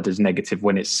colored as negative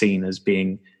when it's seen as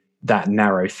being that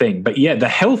narrow thing. But yeah, the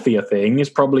healthier thing is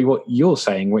probably what you're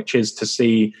saying, which is to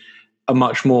see a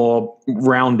much more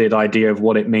rounded idea of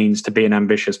what it means to be an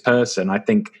ambitious person. I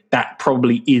think that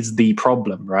probably is the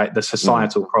problem, right? The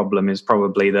societal problem is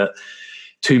probably that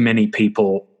too many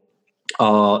people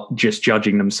are just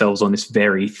judging themselves on this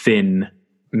very thin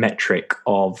metric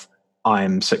of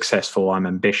I'm successful, I'm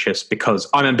ambitious because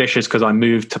I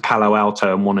moved to Palo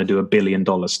Alto and want to do $1 billion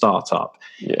startup.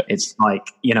 Yeah. It's like,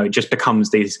 it just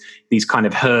becomes these kind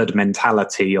of herd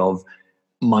mentality of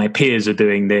my peers are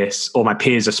doing this or my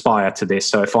peers aspire to this.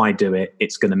 So if I do it,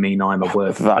 it's going to mean I'm a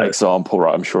worthy that example,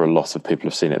 right? I'm sure a lot of people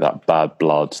have seen it, that Bad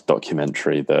Blood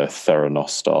documentary, the Theranos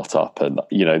startup. And,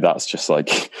 that's just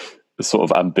like the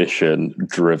sort of ambition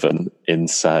driven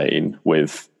insane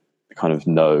with kind of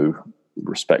no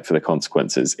respect for the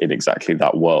consequences in exactly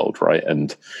that world, right?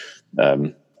 And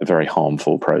a very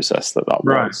harmful process that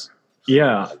was.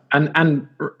 Yeah. And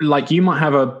like you might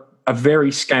have a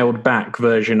very scaled back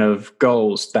version of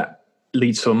goals that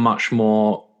leads to a much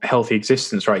more healthy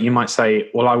existence, right? You might say,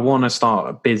 well, I want to start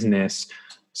a business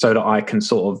so that I can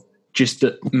sort of just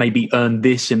maybe earn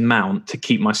this amount to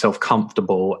keep myself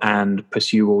comfortable and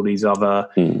pursue all these other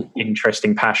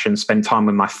interesting passions, spend time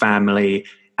with my family.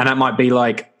 And that might be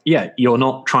like, yeah, you're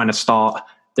not trying to start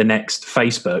the next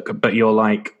Facebook, but you're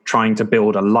like trying to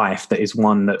build a life that is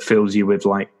one that fills you with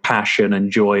like passion and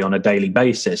joy on a daily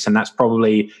basis. And that's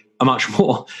probably a much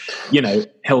more,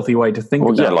 healthy way to think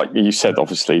about it. Yeah, like you said,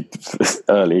 obviously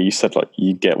earlier, you said like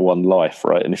you get one life,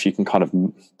 right? And if you can kind of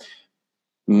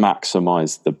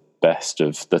maximize the best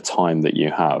of the time that you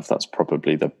have, that's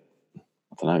probably the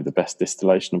best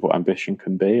distillation of what ambition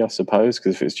can be, I suppose.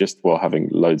 Because if it's just, having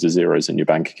loads of zeros in your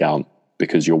bank account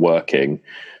because you're working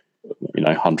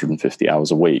 150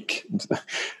 hours a week,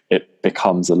 it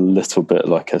becomes a little bit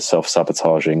like a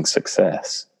self-sabotaging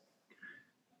success.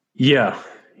 Yeah,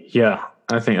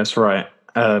 I think that's right.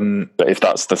 But if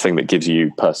that's the thing that gives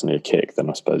you personally a kick, then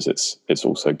I suppose it's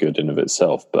also good in of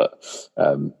itself. But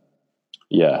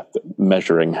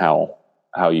measuring how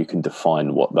you can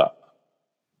define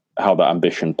how that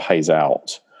ambition pays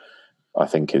out, I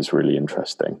think is really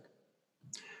interesting.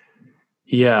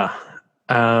 Yeah.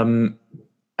 And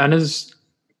as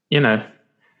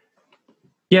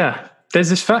there's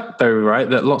this fact though, right,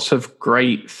 that lots of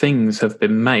great things have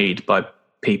been made by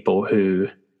people who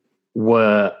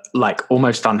were like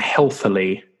almost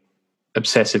unhealthily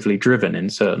obsessively driven in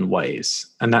certain ways.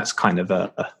 And that's kind of I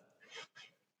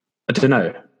don't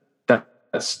know,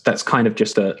 that's kind of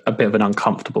just a bit of an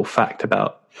uncomfortable fact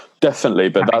about. Definitely,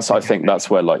 but I think that's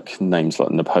where like names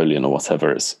like Napoleon or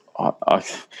whatever is,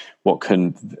 what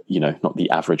can, not the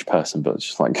average person, but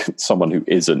just like someone who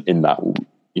isn't in that,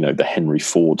 the Henry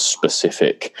Ford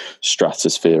specific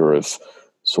stratosphere of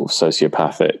sort of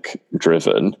sociopathic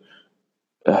driven,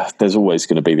 there's always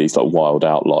going to be these like wild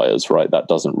outliers, right? That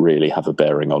doesn't really have a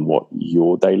bearing on what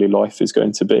your daily life is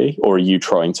going to be. Or are you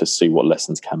trying to see what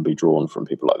lessons can be drawn from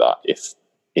people like that,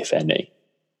 if any?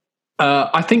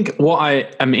 I think what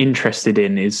I am interested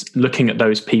in is looking at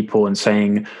those people and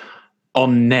saying,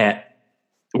 on net,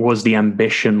 was the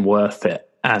ambition worth it?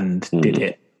 And did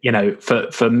it?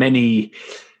 For many,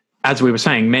 as we were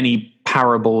saying, many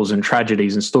parables and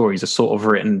tragedies and stories are sort of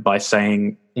written by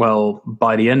saying, well,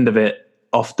 by the end of it,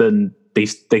 often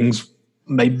these things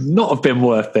may not have been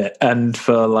worth it. And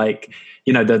for like,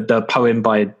 the poem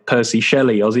by Percy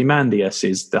Shelley, Ozymandias,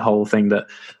 is the whole thing that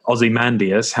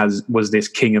Ozymandias was this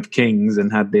king of kings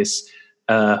and had this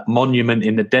monument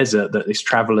in the desert that this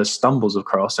traveler stumbles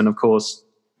across. And of course,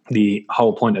 the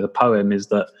whole point of the poem is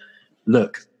that,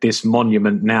 look, this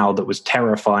monument now that was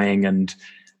terrifying and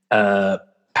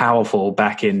powerful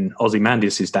back in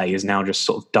Ozymandias' day is now just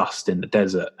sort of dust in the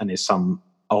desert and is some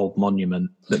old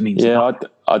monument that means nothing.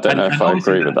 I don't know if I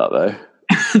agree with that though.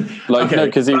 No,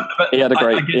 because he had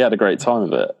a great time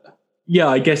of it. Yeah,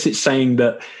 I guess it's saying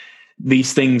that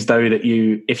these things though, that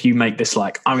if you make this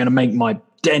like, I'm going to make my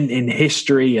dent in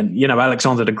history and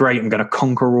Alexander the Great, I'm going to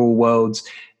conquer all worlds,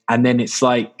 and then it's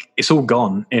like it's all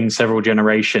gone in several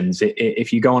generations.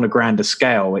 If you go on a grander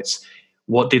scale, it's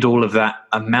what did all of that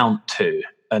amount to?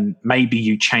 And maybe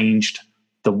you changed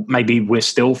maybe we're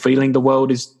still feeling the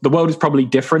world is probably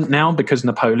different now because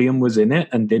Napoleon was in it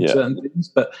and did certain things.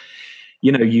 But,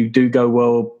 you do go,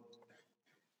 well,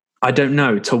 I don't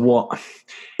know to what.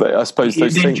 But I suppose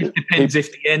those things. It just depends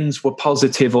if the ends were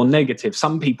positive or negative.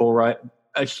 Some people, right,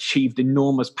 achieved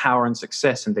enormous power and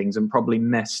success and things and probably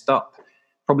messed up,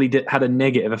 had a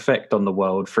negative effect on the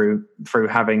world through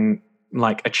having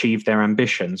like achieve their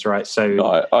ambitions, right? So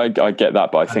no, I get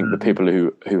that, but I think the people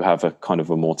who have a kind of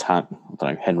a more I don't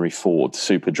know, Henry Ford,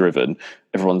 super driven,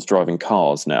 everyone's driving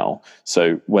cars now.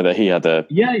 So whether he had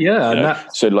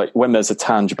so like when there's a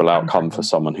tangible outcome for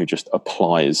someone who just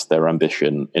applies their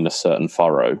ambition in a certain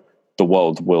furrow, the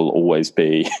world will always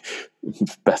be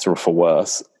better or for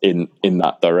worse in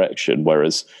that direction.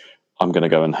 Whereas I'm going to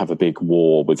go and have a big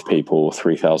war with people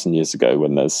 3,000 years ago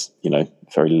when there's,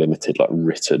 very limited like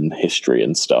written history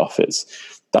and stuff.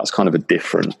 That's kind of a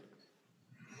different,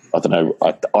 I don't know.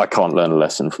 I can't learn a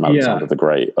lesson from Alexander the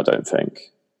Great, I don't think.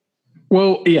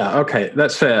 Well, yeah, okay,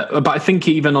 that's fair. But I think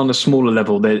even on a smaller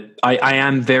level, that I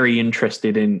am very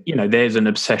interested in, there's an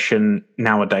obsession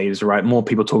nowadays, right? More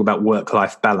people talk about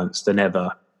work-life balance than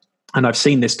ever. And I've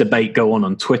seen this debate go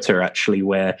on Twitter, actually,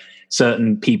 where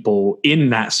certain people in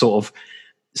that sort of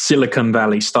Silicon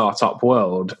Valley startup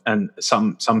world, and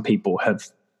some people have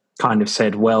kind of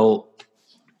said, well,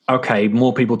 okay,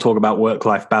 more people talk about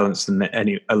work-life balance than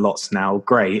a lot's now,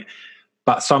 great.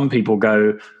 But some people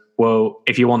go, well,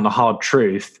 if you want the hard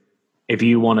truth, if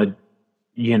you want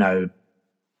to,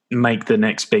 make the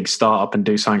next big startup and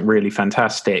do something really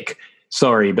fantastic,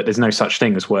 sorry, but there's no such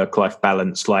thing as work-life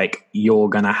balance. Like, you're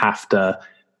going to have to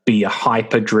be a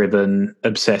hyper-driven,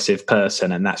 obsessive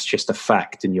person, and that's just a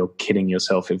fact. And you're kidding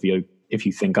yourself if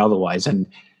you think otherwise.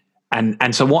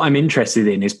 And so what I'm interested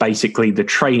in is basically the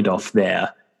trade-off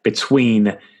there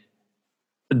between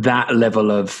that level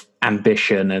of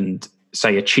ambition and,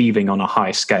 say, achieving on a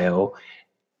high scale,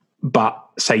 but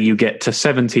say you get to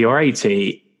 70 or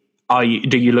 80,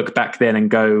 do you look back then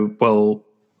and go, well,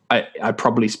 I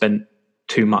probably spent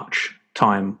too much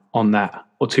time on that,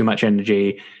 or too much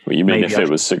energy? Well, you mean if it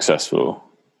was successful?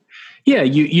 Yeah,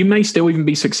 you may still even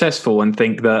be successful and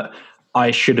think that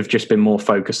I should have just been more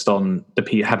focused on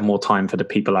have more time for the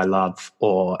people I love,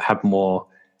 or have more,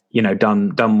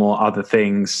 done more other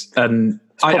things. And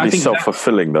it's probably I think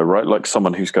self-fulfilling though, right? Like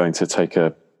someone who's going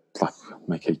to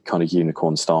make a kind of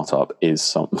unicorn startup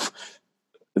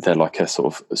they're like a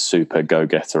sort of super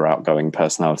go-getter, outgoing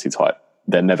personality type.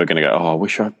 They're never going to go, I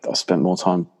wish I spent more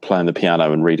time playing the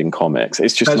piano and reading comics.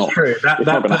 It's just not going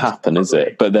to happen, is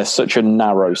it? But there's such a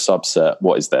narrow subset.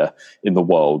 What is there in the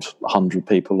world? 100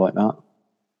 people like that?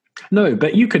 No,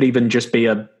 but you could even just be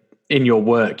in your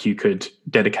work, you could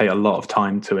dedicate a lot of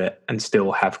time to it and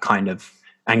still have kind of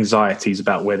anxieties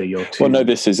about whether you're too... Well, no,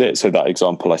 this is it. So that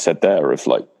example I said there of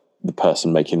like the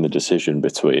person making the decision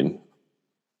between...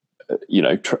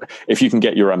 if you can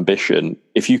get your ambition,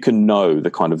 if you can know the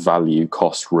kind of value,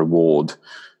 cost, reward,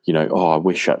 I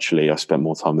wish actually I spent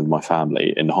more time with my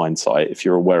family. In hindsight, if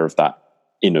you're aware of that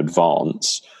in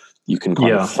advance, you can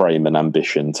kind of frame an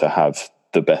ambition to have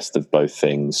the best of both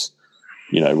things,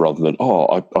 rather than,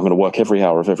 I'm going to work every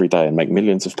hour of every day and make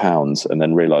millions of pounds, and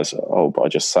then realize, but I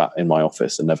just sat in my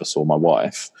office and never saw my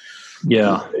wife.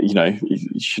 Yeah.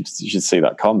 You should see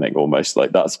that coming almost.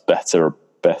 Like that's better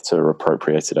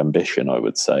appropriated ambition, I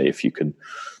would say, if you can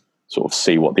sort of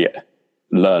see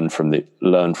learn from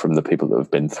the people that have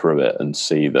been through it and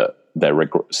see that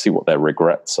see what their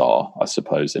regrets are, I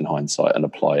suppose, in hindsight, and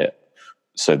apply it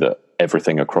so that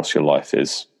everything across your life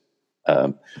is,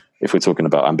 if we're talking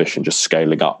about ambition, just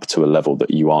scaling up to a level that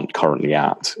you aren't currently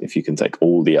at. If you can take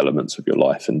all the elements of your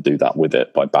life and do that with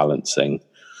it by balancing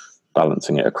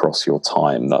it across your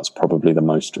time, that's probably the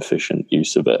most efficient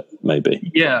use of it,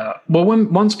 maybe. Yeah. Well,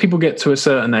 once people get to a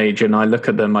certain age and I look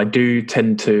at them, I do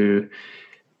tend to,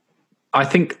 I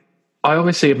think I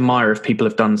obviously admire if people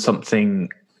have done something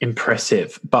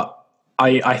impressive, but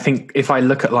I think if I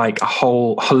look at like a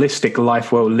whole holistic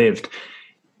life well lived,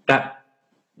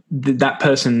 that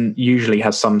person usually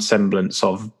has some semblance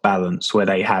of balance, where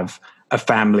they have a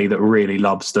family that really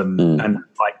loves them. And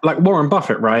like Warren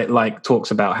Buffett, right? Like talks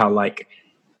about how like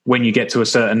when you get to a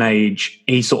certain age,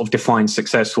 he sort of defines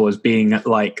successful as being at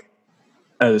like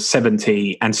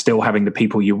 70 and still having the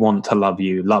people you want to love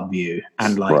you.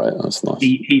 And like, right, that's nice.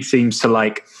 He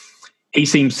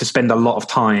seems to spend a lot of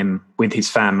time with his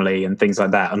family and things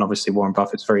like that. And obviously Warren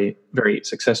Buffett's very, very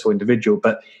successful individual,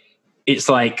 but it's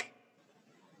like,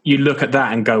 you look at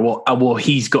that and go, well,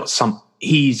 he's got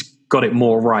it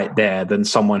more right there than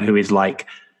someone who is like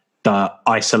the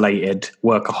isolated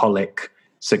workaholic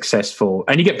successful.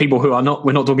 And you get people who are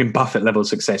we're not talking Buffett level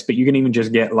success, but you can even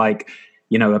just get like,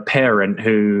 a parent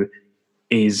who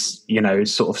is,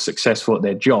 sort of successful at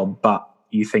their job, but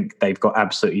you think they've got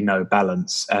absolutely no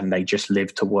balance and they just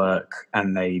live to work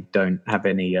and they don't have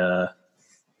any,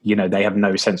 they have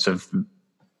no sense of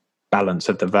balance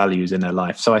of the values in their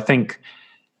life. So I think,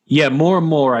 more and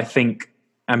more, I think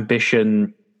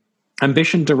ambition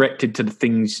directed to the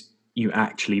things you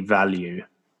actually value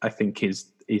I think is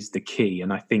the key.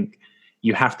 And I think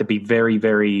you have to be very,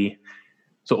 very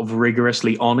sort of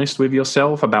rigorously honest with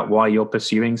yourself about why you're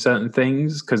pursuing certain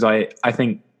things. Because I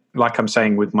think, like I'm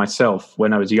saying with myself,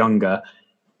 when I was younger,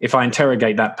 if I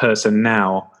interrogate that person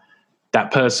now,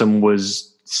 that person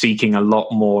was seeking a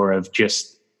lot more of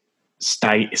just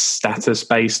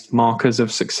status-based markers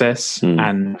of success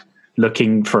and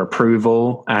looking for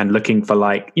approval and looking for,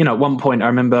 like, you know, at one point I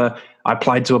remember I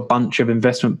applied to a bunch of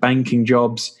investment banking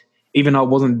jobs, even though I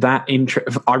wasn't that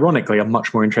interested. Ironically, I'm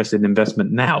much more interested in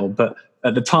investment now, but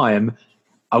at the time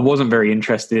I wasn't very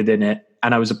interested in it.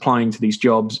 And I was applying to these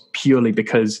jobs purely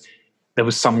because there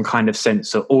was some kind of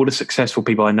sense that all the successful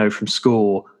people I know from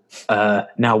school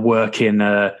now work in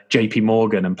JP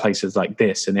Morgan and places like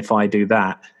this. And if I do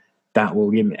that, that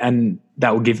will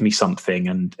give me something,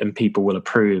 and people will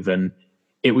approve. And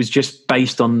it was just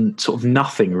based on sort of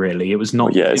nothing, really. It was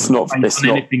not. Yeah, it's not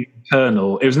anything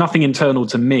internal. It was nothing internal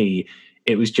to me.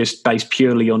 It was just based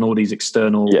purely on all these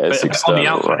external. Yeah, it's external. On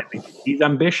the outside, right. He's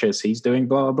ambitious. He's doing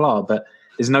blah blah blah. But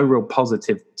there's no real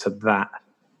positive to that.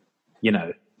 You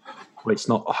know, it's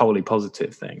not a wholly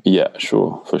positive thing. Yeah,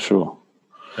 sure, for sure.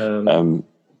 I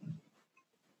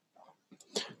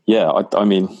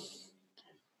mean.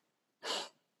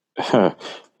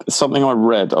 Something I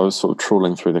read, I was sort of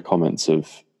trawling through the comments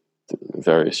of the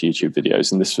various YouTube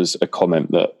videos, and this was a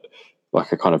comment that,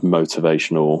 like, a kind of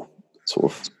motivational,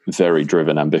 sort of very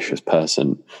driven, ambitious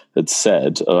person had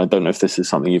said. I don't know if this is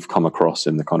something you've come across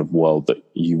in the kind of world that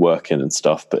you work in and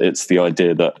stuff, but it's the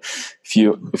idea that if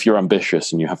you're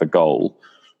ambitious and you have a goal,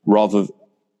 rather,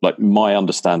 like, my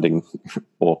understanding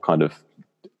or kind of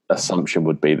assumption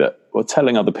would be that, well,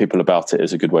 telling other people about it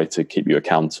is a good way to keep you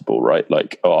accountable, right?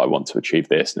 Like, oh, I want to achieve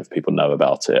this, and if people know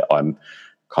about it, I'm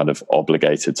kind of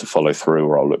obligated to follow through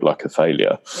or I'll look like a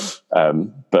failure.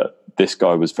 But this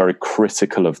guy was very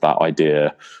critical of that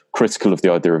idea, critical of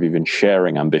the idea of even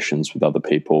sharing ambitions with other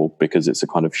people, because it's a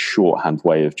kind of shorthand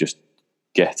way of just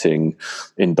getting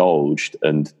indulged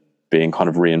and being kind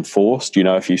of reinforced. You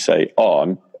know, if you say, oh,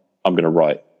 I'm going to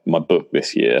write my book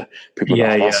this year, people are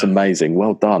like, oh, that's amazing,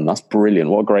 well done, that's brilliant,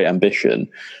 what a great ambition,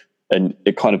 and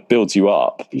it kind of builds you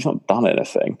up. You've not done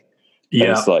anything. And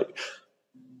it's like,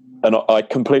 and I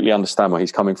completely understand where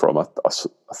he's coming from.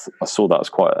 I saw that as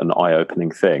quite an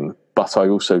eye-opening thing, but I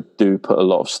also do put a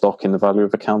lot of stock in the value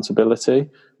of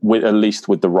accountability, at least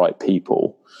with the right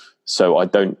people. So I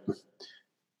don't.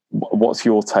 What's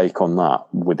your take on that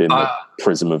within the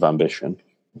prism of ambition?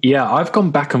 Yeah, I've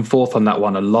gone back and forth on that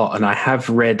one a lot, and I have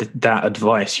read that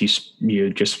advice you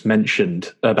just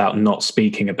mentioned about not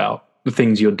speaking about the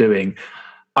things you're doing.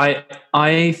 I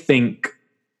think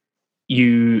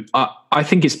I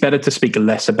think it's better to speak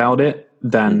less about it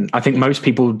than I think most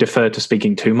people defer to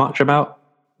speaking too much about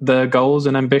their goals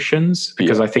and ambitions,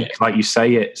 because I think, like you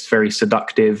say, it's very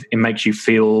seductive. It makes you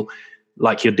feel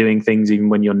like you're doing things even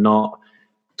when you're not.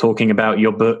 Talking about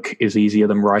your book is easier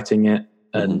than writing it.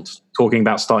 And talking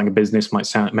about starting a business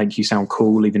might make you sound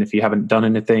cool, even if you haven't done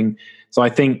anything. So I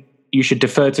think you should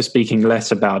defer to speaking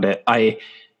less about it. I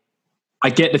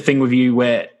get the thing with you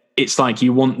where it's like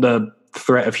you want the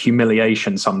threat of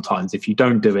humiliation sometimes. If you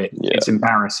don't do it, it's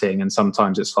embarrassing. And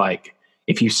sometimes it's like,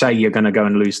 if you say you're going to go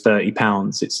and lose 30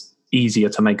 pounds, it's easier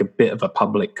to make a bit of a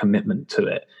public commitment to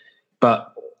it.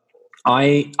 But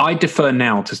I defer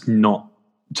now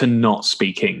to not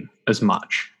speaking as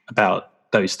much about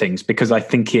those things, because I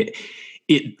think it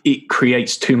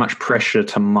creates too much pressure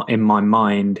in my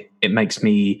mind. It makes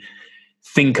me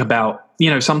think about, you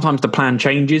know, sometimes the plan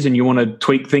changes and you want to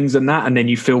tweak things in that, and then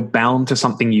you feel bound to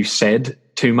something you said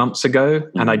 2 months ago.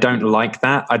 And I don't like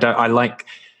that. I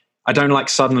don't like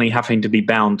suddenly having to be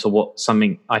bound to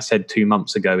something I said 2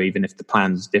 months ago, even if the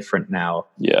plan's different now.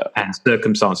 Yeah. And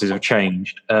circumstances have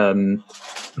changed.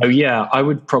 So yeah, I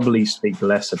would probably speak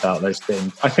less about those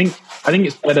things. I think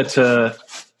it's better to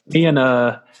me and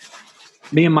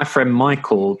my friend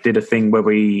Michael did a thing where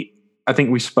I think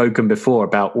we've spoken before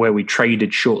about where we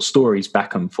traded short stories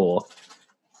back and forth.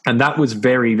 And that was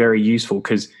very, very useful,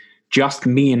 because just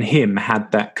me and him had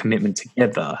that commitment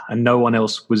together and no one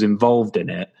else was involved in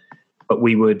it. But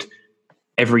we would,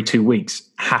 every 2 weeks,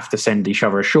 have to send each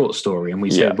other a short story. And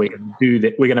we said, we're going to do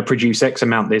that. We're going to produce X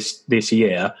amount this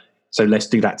year. So let's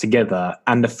do that together.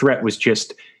 And the threat was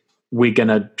just, we're going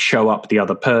to show up the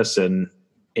other person.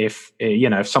 If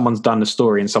someone's done the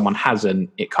story and someone hasn't,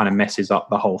 it kind of messes up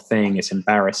the whole thing. It's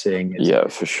embarrassing.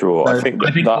 For sure. So I think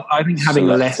having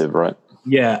less, right?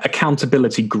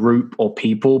 accountability group or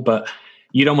people, but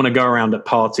you don't want to go around at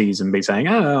parties and be saying,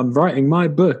 I'm writing my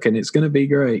book and it's going to be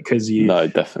great, because No,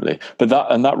 definitely. But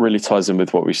that really ties in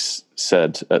with what we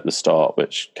said at the start,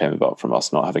 which came about from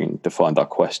us not having defined our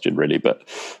question really. But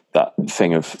that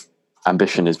thing of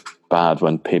ambition is bad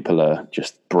when people are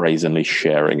just brazenly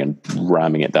sharing and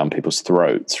ramming it down people's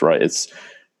throats, right? It's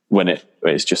when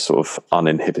it's just sort of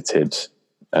uninhibited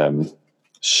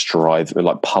strive,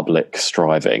 like public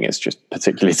striving. It's just,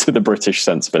 particularly to the British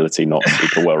sensibility, not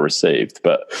super well received.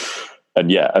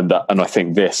 And I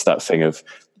think that thing of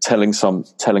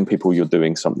telling people you're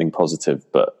doing something positive,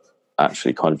 but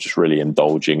actually kind of just really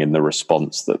indulging in the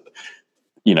response that,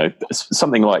 you know,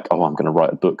 something like, I'm going to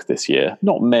write a book this year.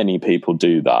 Not many people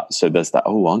do that. So there's that,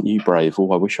 aren't you brave?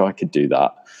 I wish I could do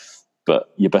that.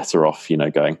 But you're better off, you know,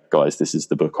 going, guys, this is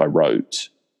the book I wrote,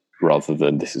 rather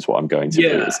than this is what I'm going to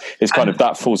do. It's kind of,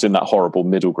 that falls in that horrible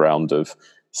middle ground of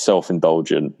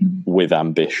self-indulgent with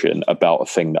ambition about a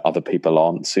thing that other people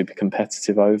aren't super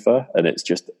competitive over. And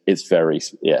it's very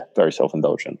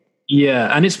self-indulgent.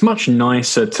 Yeah. And it's much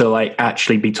nicer to like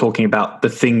actually be talking about the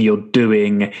thing you're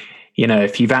doing. You know,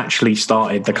 if you've actually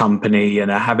started the company and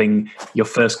are having your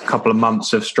first couple of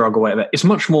months of struggle, whatever, it's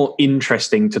much more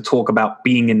interesting to talk about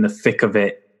being in the thick of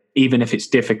it, even if it's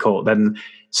difficult. Than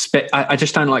I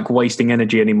just don't like wasting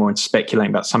energy anymore and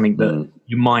speculating about something that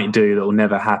you might do that will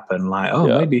never happen. Like,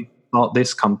 maybe not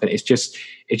this company. It just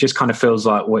kind of feels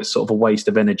like, well, it's sort of a waste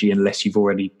of energy unless you've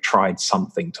already tried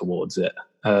something towards it.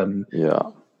 But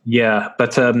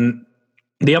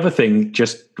the other thing,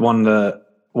 just one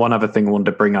other thing I wanted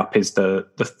to bring up is the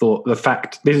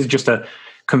fact, this is just a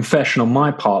confession on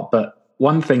my part, but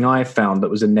one thing I found that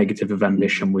was a negative of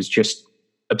ambition was just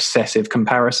obsessive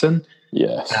comparison.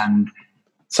 Yes. And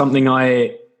something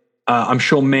I'm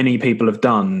sure many people have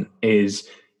done is,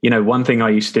 you know, one thing I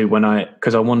used to do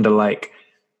because I wanted to like,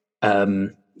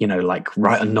 you know, like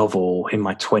write a novel in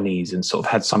my 20s and sort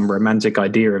of had some romantic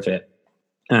idea of it.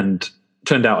 And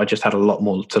turned out I just had a lot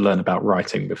more to learn about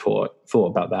writing before I thought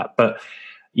about that. But,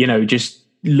 you know, just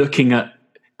looking at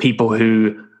people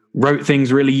who wrote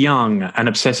things really young and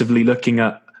obsessively looking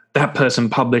at that person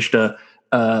published a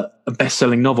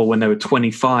best-selling novel when they were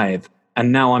 25,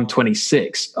 and now I'm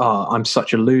 26. I'm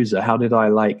such a loser. How did I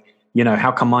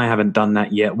how come I haven't done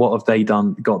that yet? What have they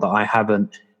got that I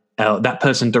haven't? That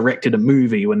person directed a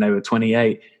movie when they were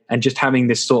 28, and just having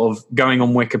this sort of going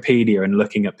on Wikipedia and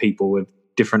looking at people with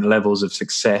different levels of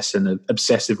success and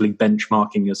obsessively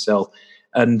benchmarking yourself.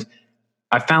 And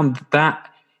I found that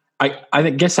I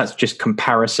guess that's just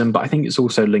comparison, but I think it's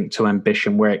also linked to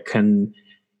ambition, where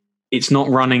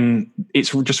it's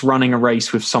just running a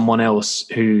race with someone else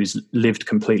who's lived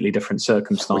completely different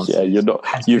circumstances. Yeah,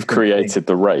 you've created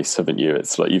the race, haven't you?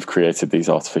 It's like you've created these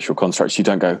artificial constructs. You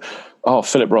don't go,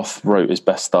 Philip Roth wrote his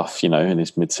best stuff, you know, in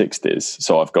his mid-60s,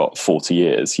 so I've got 40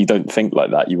 years. You don't think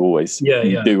like that. You always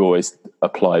do always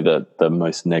apply the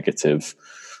most negative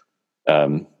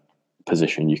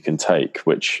position you can take,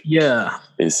 which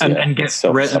is and get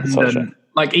threatened,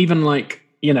 and even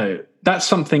you know, that's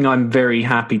something I'm very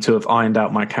happy to have ironed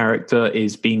out my character,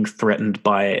 is being threatened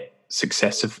by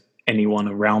success of anyone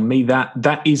around me.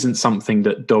 That isn't something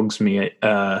that dogs me.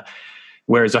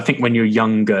 Whereas I think when you're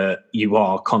younger, you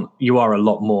are a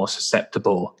lot more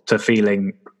susceptible to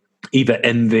feeling either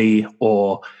envy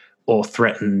or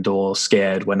threatened or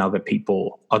scared when other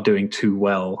people are doing too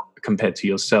well compared to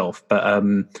yourself.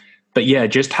 But yeah,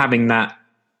 just having that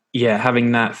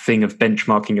thing of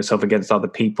benchmarking yourself against other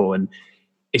people, and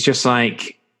it's just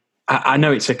like, I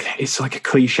know it's like a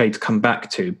cliche to come back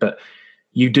to, but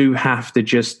you do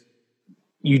just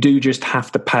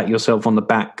have to pat yourself on the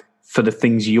back for the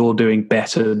things you're doing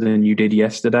better than you did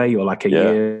yesterday or like a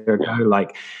year ago.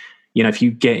 Like, you know, if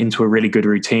you get into a really good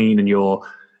routine and you're,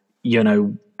 you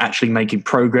know, actually making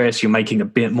progress, you're making a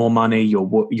bit more money,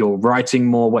 you're writing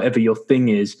more, whatever your thing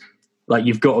is, like,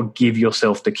 you've got to give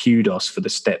yourself the kudos for the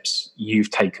steps you've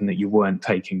taken that you weren't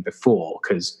taking before.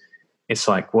 Because it's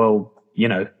like, well, you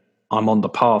know, I'm on the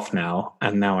path now,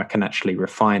 and now I can actually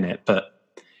refine it. But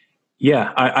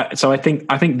yeah, so I think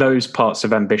those parts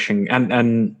of ambition,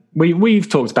 and we've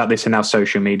talked about this in our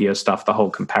social media stuff, the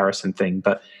whole comparison thing.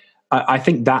 But I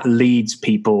think that leads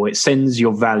people. It sends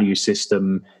your value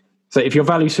system. So if your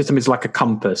value system is like a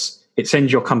compass, it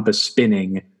sends your compass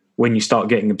spinning when you start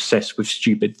getting obsessed with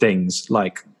stupid things,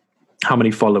 like how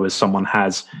many followers someone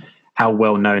has, how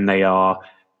well known they are.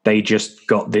 They just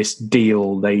got this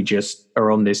deal. They just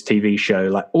are on this TV show.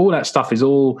 Like, all that stuff is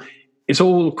all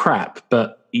crap.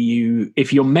 But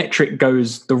if your metric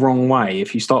goes the wrong way,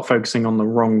 if you start focusing on the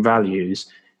wrong values,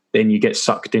 then you get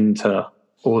sucked into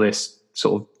all this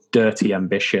sort of dirty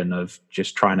ambition of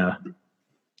just trying to,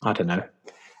 I don't know.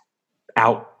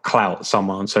 out-clout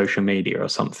someone on social media or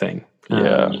something.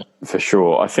 Yeah, for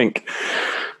sure. I think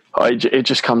it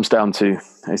just comes down to,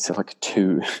 it's like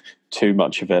too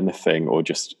much of anything, or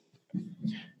just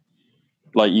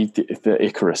like the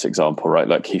Icarus example, right?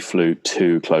 Like he flew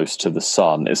too close to the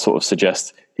sun. It sort of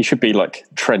suggests he should be like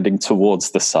trending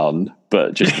towards the sun,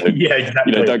 but just yeah,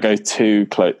 exactly. Don't go too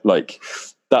close. Like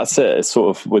that's it. It's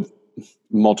sort of with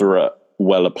moderate,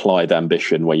 well applied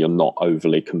ambition where you're not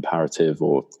overly comparative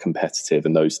or competitive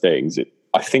and those things.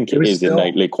 I think it is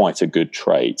innately quite a good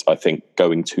trait. I think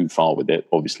going too far with it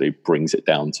obviously brings it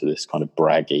down to this kind of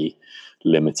braggy,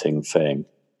 limiting thing.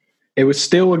 It was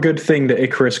still a good thing that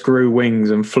Icarus grew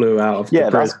wings and flew out of the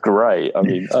prison. That's great. I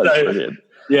mean, that's brilliant.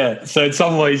 Yeah, so in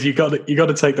some ways you got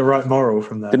to take the right moral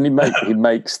from that. Didn't he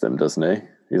makes them, doesn't he?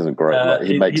 He doesn't grow.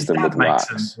 He makes them with wax.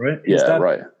 Them, right? Yeah,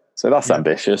 right. So that's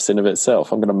ambitious in of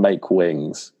itself. I'm going to make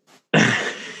wings.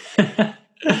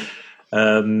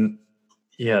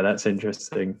 Yeah, that's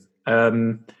interesting.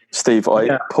 Steve,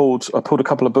 I pulled a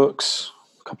couple of books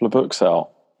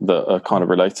out that are kind of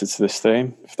related to this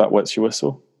theme, if that wets your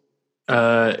whistle.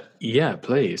 Yeah,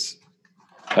 please.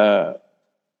 I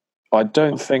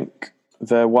don't think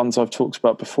they're ones I've talked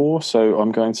about before, so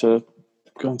I'm going to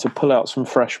pull out some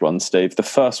fresh ones, Steve. The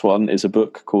first one is a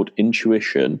book called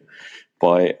Intuition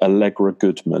by Allegra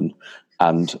Goodman.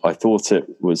 And I thought it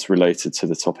was related to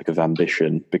the topic of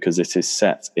ambition because it is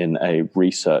set in a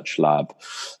research lab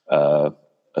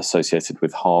associated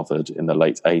with Harvard in the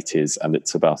late 80s. And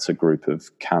it's about a group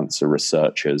of cancer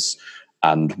researchers.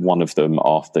 And one of them,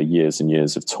 after years and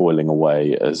years of toiling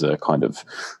away as a kind of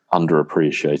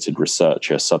underappreciated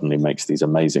researcher, suddenly makes these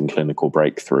amazing clinical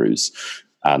breakthroughs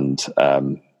and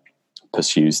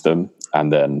pursues them.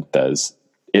 And then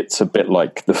it's a bit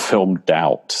like the film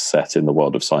Doubt set in the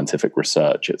world of scientific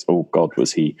research. It's, oh God,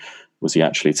 was he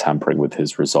actually tampering with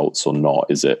his results or not?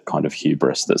 Is it kind of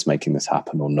hubris that's making this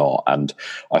happen or not? And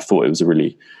I thought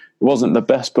it wasn't the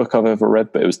best book I've ever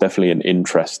read, but it was definitely an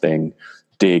interesting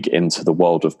dig into the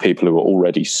world of people who are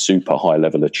already super high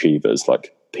level achievers,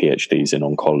 like PhDs in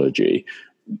oncology,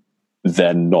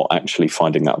 then not actually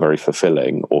finding that very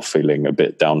fulfilling or feeling a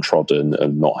bit downtrodden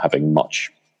and not having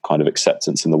much kind of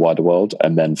acceptance in the wider world,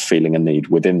 and then feeling a need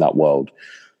within that world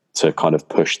to kind of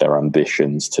push their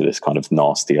ambitions to this kind of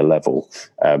nastier level.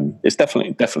 It's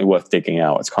definitely worth digging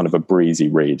out. It's kind of a breezy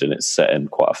read and it's set in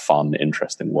quite a fun,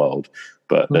 interesting world,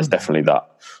 but there's definitely that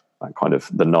kind of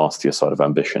the nastier side of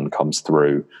ambition comes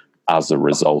through as a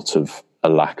result of a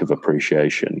lack of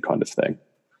appreciation kind of thing.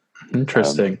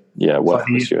 Interesting. Worth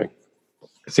pursuing.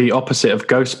 It's the opposite of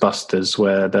Ghostbusters,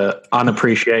 where the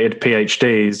unappreciated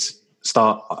PhDs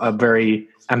start a very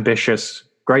ambitious,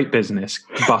 great business,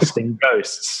 busting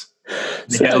ghosts.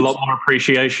 They get a lot more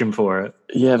appreciation for it.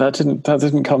 Yeah, that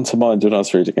didn't come to mind when I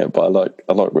was reading it, but I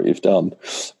like what you've done.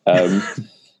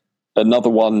 Another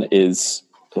one is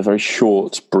a very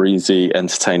short, breezy,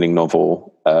 entertaining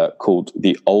novel called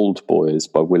The Old Boys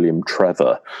by William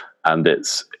Trevor, and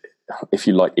it's, if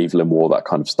you like Evil and War, that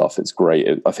kind of stuff, it's great.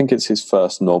 I think it's his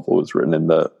first novel. It was written in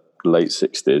the late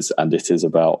 60s, and it is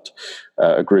about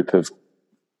a group of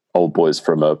old boys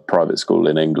from a private school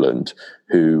in England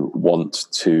who want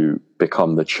to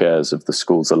become the chairs of the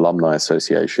school's alumni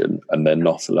association, and they're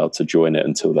not allowed to join it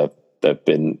until they've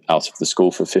been out of the school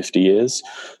for 50 years.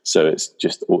 So it's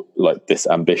just like this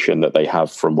ambition that they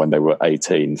have from when they were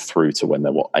 18 through to when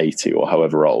they were 80 or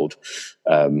however old,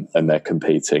 and they're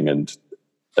competing and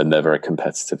they're very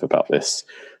competitive about this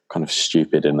kind of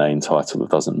stupid, inane title that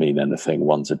doesn't mean anything.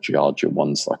 One's a judge and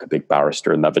one's like a big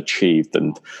barrister, and they've achieved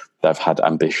and they've had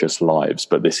ambitious lives,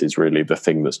 but this is really the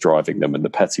thing that's driving them, and the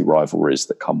petty rivalries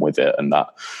that come with it, and that,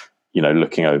 you know,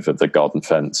 looking over the garden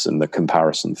fence and the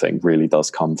comparison thing really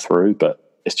does come through. But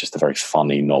it's just a very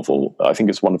funny novel. I think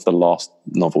it's one of the last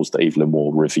novels that Evelyn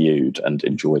Waugh reviewed and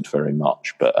enjoyed very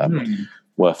much, but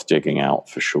worth digging out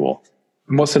for sure.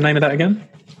 And what's the name of that again?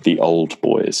 The Old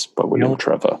Boys by William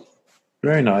Trevor.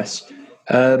 Very nice.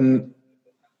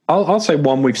 I'll say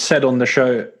one we've said on the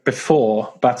show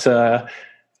before, but a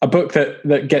book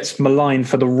that gets maligned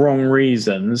for the wrong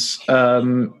reasons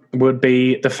would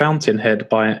be The Fountainhead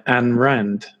by Ayn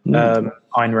Rand.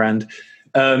 Ayn Rand.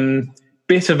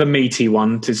 Bit of a meaty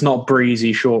one. It's not a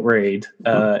breezy short read.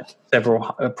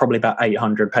 Probably about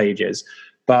 800 pages.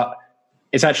 But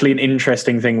it's actually an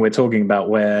interesting thing we're talking about,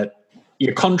 where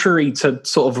you're contrary to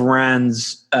sort of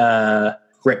Rand's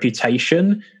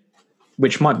reputation,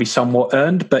 which might be somewhat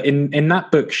earned, but in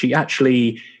that book she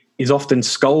actually is often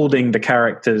scolding the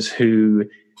characters who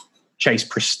chase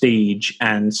prestige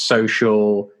and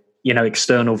social,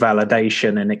 external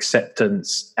validation and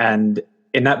acceptance. And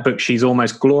in that book she's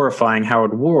almost glorifying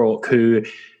Howard Warrock, who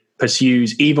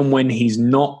pursues, even when he's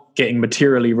not getting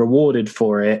materially rewarded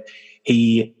for it,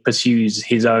 he pursues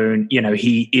his own,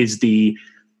 he is the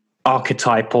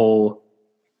archetypal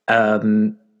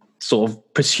sort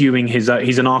of pursuing his own.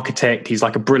 He's an architect. He's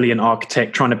like a brilliant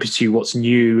architect trying to pursue what's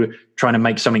new, trying to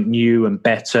make something new and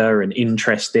better and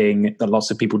interesting that lots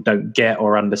of people don't get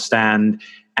or understand.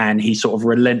 And he sort of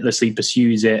relentlessly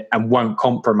pursues it and won't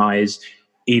compromise,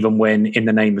 even when in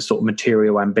the name of sort of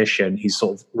material ambition, he's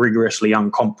sort of rigorously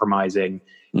uncompromising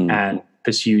and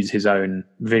pursues his own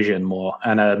vision more.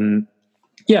 And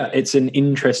it's an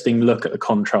interesting look at the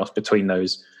contrast between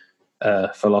those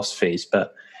philosophies.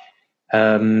 But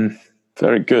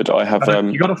very good. I have.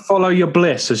 You got to follow your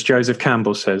bliss, as Joseph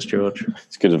Campbell says, George.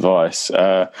 It's good advice.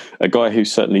 A guy who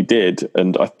certainly did,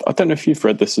 and I don't know if you've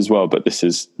read this as well, but this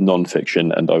is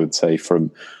non-fiction, and I would say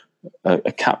from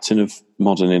a captain of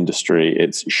modern industry.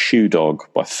 It's Shoe Dog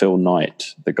by Phil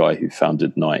Knight, the guy who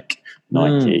founded Nike.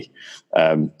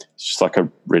 It's just like a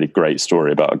really great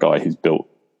story about a guy who's built,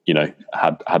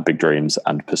 had big dreams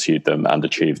and pursued them and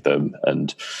achieved them,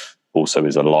 and also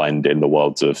is aligned in the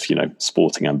worlds of,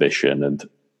 sporting ambition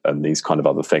and these kind of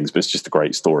other things. But it's just a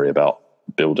great story about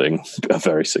building a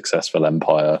very successful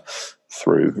empire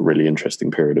through a really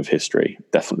interesting period of history.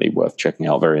 Definitely worth checking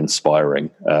out. Very inspiring.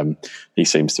 He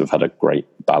seems to have had a great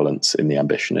balance in the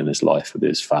ambition in his life with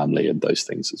his family and those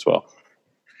things as well.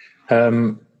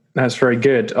 That's very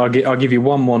good. I'll give you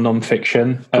one more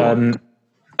non-fiction.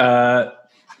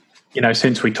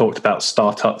 Since we talked about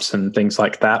startups and things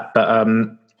like that, but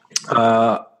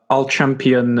I'll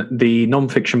champion the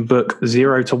non-fiction book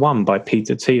 0 to 1 by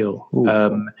Peter Thiel.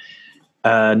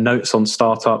 Notes on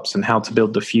startups and how to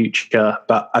build the future.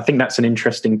 But I think that's an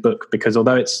interesting book because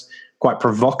although it's quite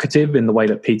provocative in the way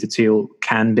that Peter Thiel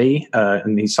can be,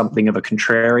 and he's something of a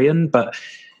contrarian, but,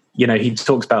 he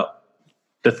talks about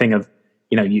the thing of,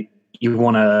 you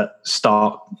want to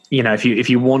start, if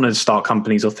you want to start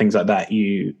companies or things like that,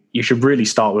 you should really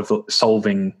start with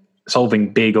solving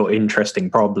big or interesting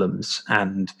problems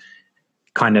and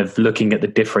kind of looking at the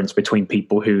difference between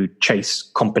people who chase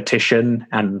competition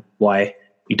and why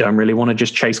you don't really want to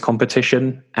just chase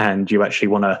competition, and you actually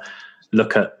want to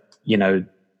look at,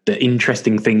 the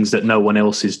interesting things that no one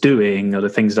else is doing, or the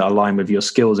things that align with your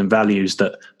skills and values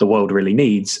that the world really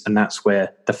needs. And that's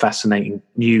where the fascinating,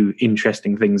 new,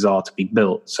 interesting things are to be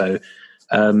built. So,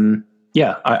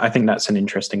 I think that's an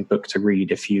interesting book to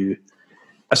read if you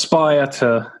aspire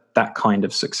to that kind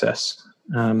of success.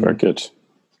 Very good.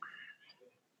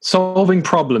 Solving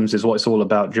problems is what it's all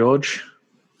about, George.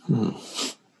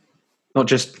 Not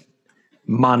just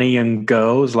money and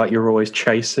girls like you're always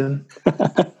chasing.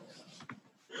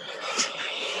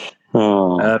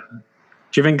 Do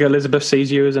you think Elizabeth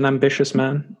sees you as an ambitious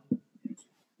man?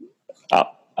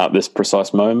 At this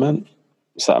precise moment,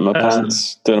 sat in my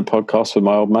pants doing a podcast with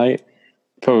my old mate?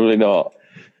 Probably not.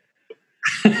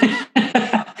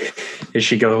 Does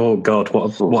she go, oh God,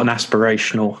 what an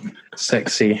aspirational,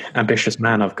 sexy, ambitious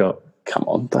man I've got? Come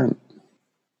on, don't.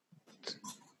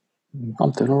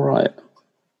 I'm doing all right.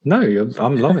 No,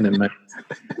 I'm loving it, mate.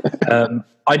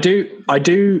 I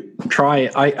do try.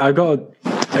 I got,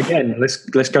 again,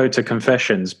 let's go to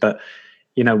confessions. But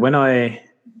when I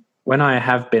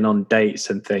have been on dates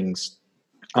and things,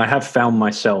 I have found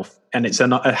myself, and it's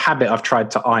a habit I've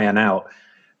tried to iron out,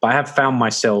 but I have found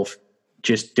myself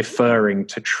just deferring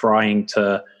to trying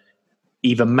to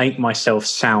either make myself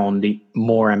sound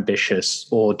more ambitious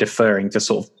or deferring to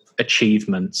sort of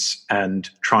achievements and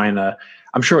trying to,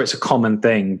 I'm sure it's a common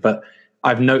thing, but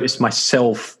I've noticed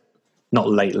myself, not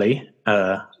lately,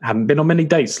 haven't been on many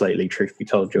dates lately, truth be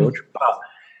told, George, but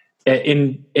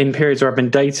in periods where I've been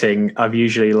dating, I've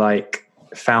usually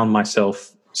found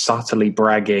myself subtly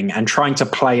bragging and trying to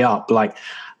play up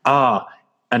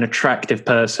an attractive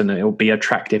person, and it'll be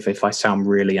attractive if I sound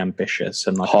really ambitious.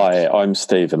 And hi, I'm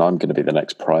Steve, and I'm going to be the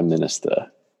next Prime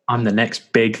Minister. I'm the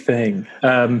next big thing.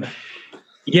 And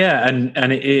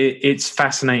it's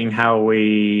fascinating how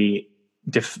we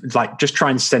just try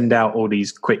and send out all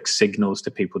these quick signals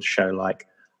to people to show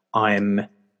I'm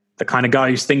the kind of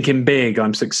guy who's thinking big,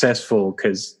 I'm successful,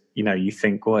 because you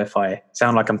think, well, if I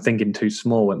sound like I'm thinking too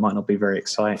small, it might not be very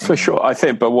exciting. For sure, I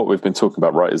think. But what we've been talking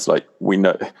about, right, is we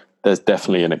know there's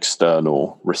definitely an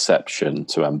external reception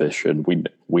to ambition.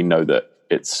 We know that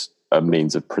it's a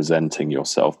means of presenting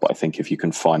yourself, but I think if you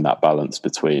can find that balance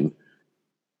between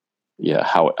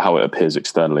how it appears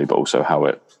externally, but also how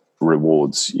it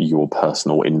rewards your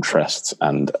personal interests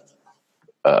and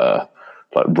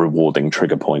rewarding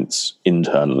trigger points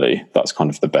internally, that's kind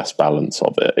of the best balance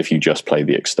of it. If you just play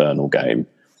the external game,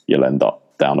 you'll end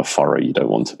up down a furrow you don't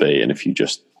want to be, and if you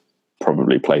just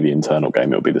probably play the internal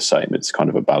game, it'll be the same. It's kind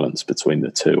of a balance between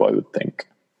the two, I would think.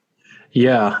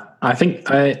 Yeah, I think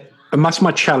that's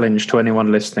my challenge to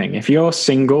anyone listening. If you're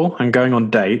single and going on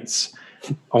dates,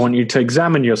 I want you to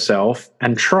examine yourself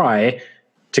and try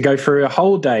to go through a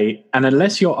whole date, and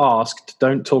unless you're asked,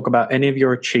 don't talk about any of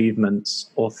your achievements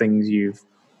or things you've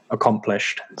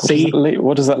accomplished.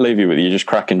 What does that leave you with? You're just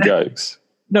cracking jokes?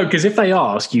 No, because if they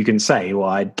ask, you can say, well,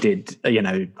 I did,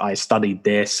 I studied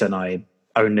this and I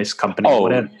own this company or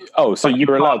whatever. Oh, so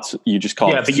you're allowed to, you just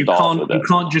can't. Yeah, but you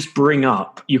can't just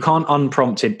you can't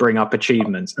unprompted bring up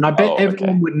achievements. And I bet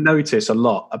everyone would notice a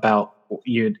lot about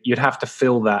you'd have to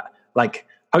fill that, like,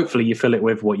 hopefully you fill it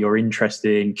with what you're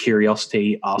interested in,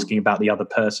 curiosity, asking about the other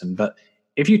person. But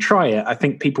if you try it, I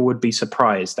think people would be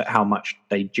surprised at how much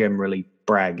they generally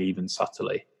brag, even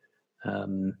subtly.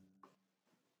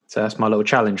 So that's my little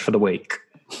challenge for the week.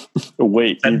 A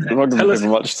week? You're not going to give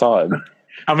much time.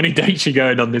 How many dates you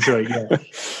going on this week? Yeah.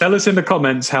 Tell us in the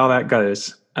comments how that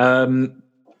goes. Do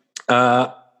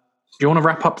you want to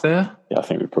wrap up there? Yeah, I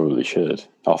think we probably should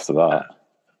after that.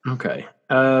 Okay.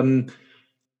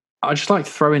 I just like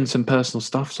to throw in some personal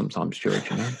stuff sometimes, George.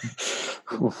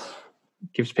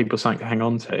 Gives people something to hang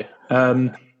on to.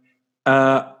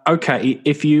 Okay,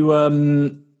 if you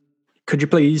could you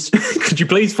please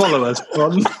follow us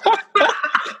on?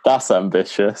 That's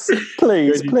ambitious.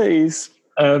 Please.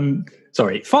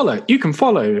 Follow. You can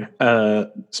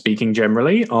follow Speaking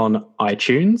Generally on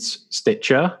iTunes,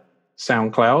 Stitcher,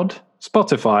 SoundCloud,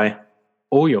 Spotify,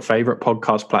 all your favorite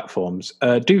podcast platforms.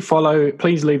 Do follow.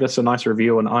 Please leave us a nice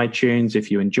review on iTunes if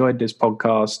you enjoyed this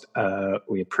podcast.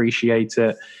 We appreciate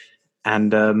it.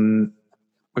 And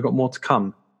we've got more to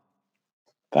come.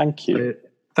 Thank you.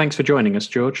 Thanks for joining us,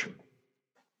 George.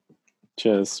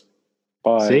 Cheers.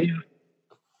 Bye. See you.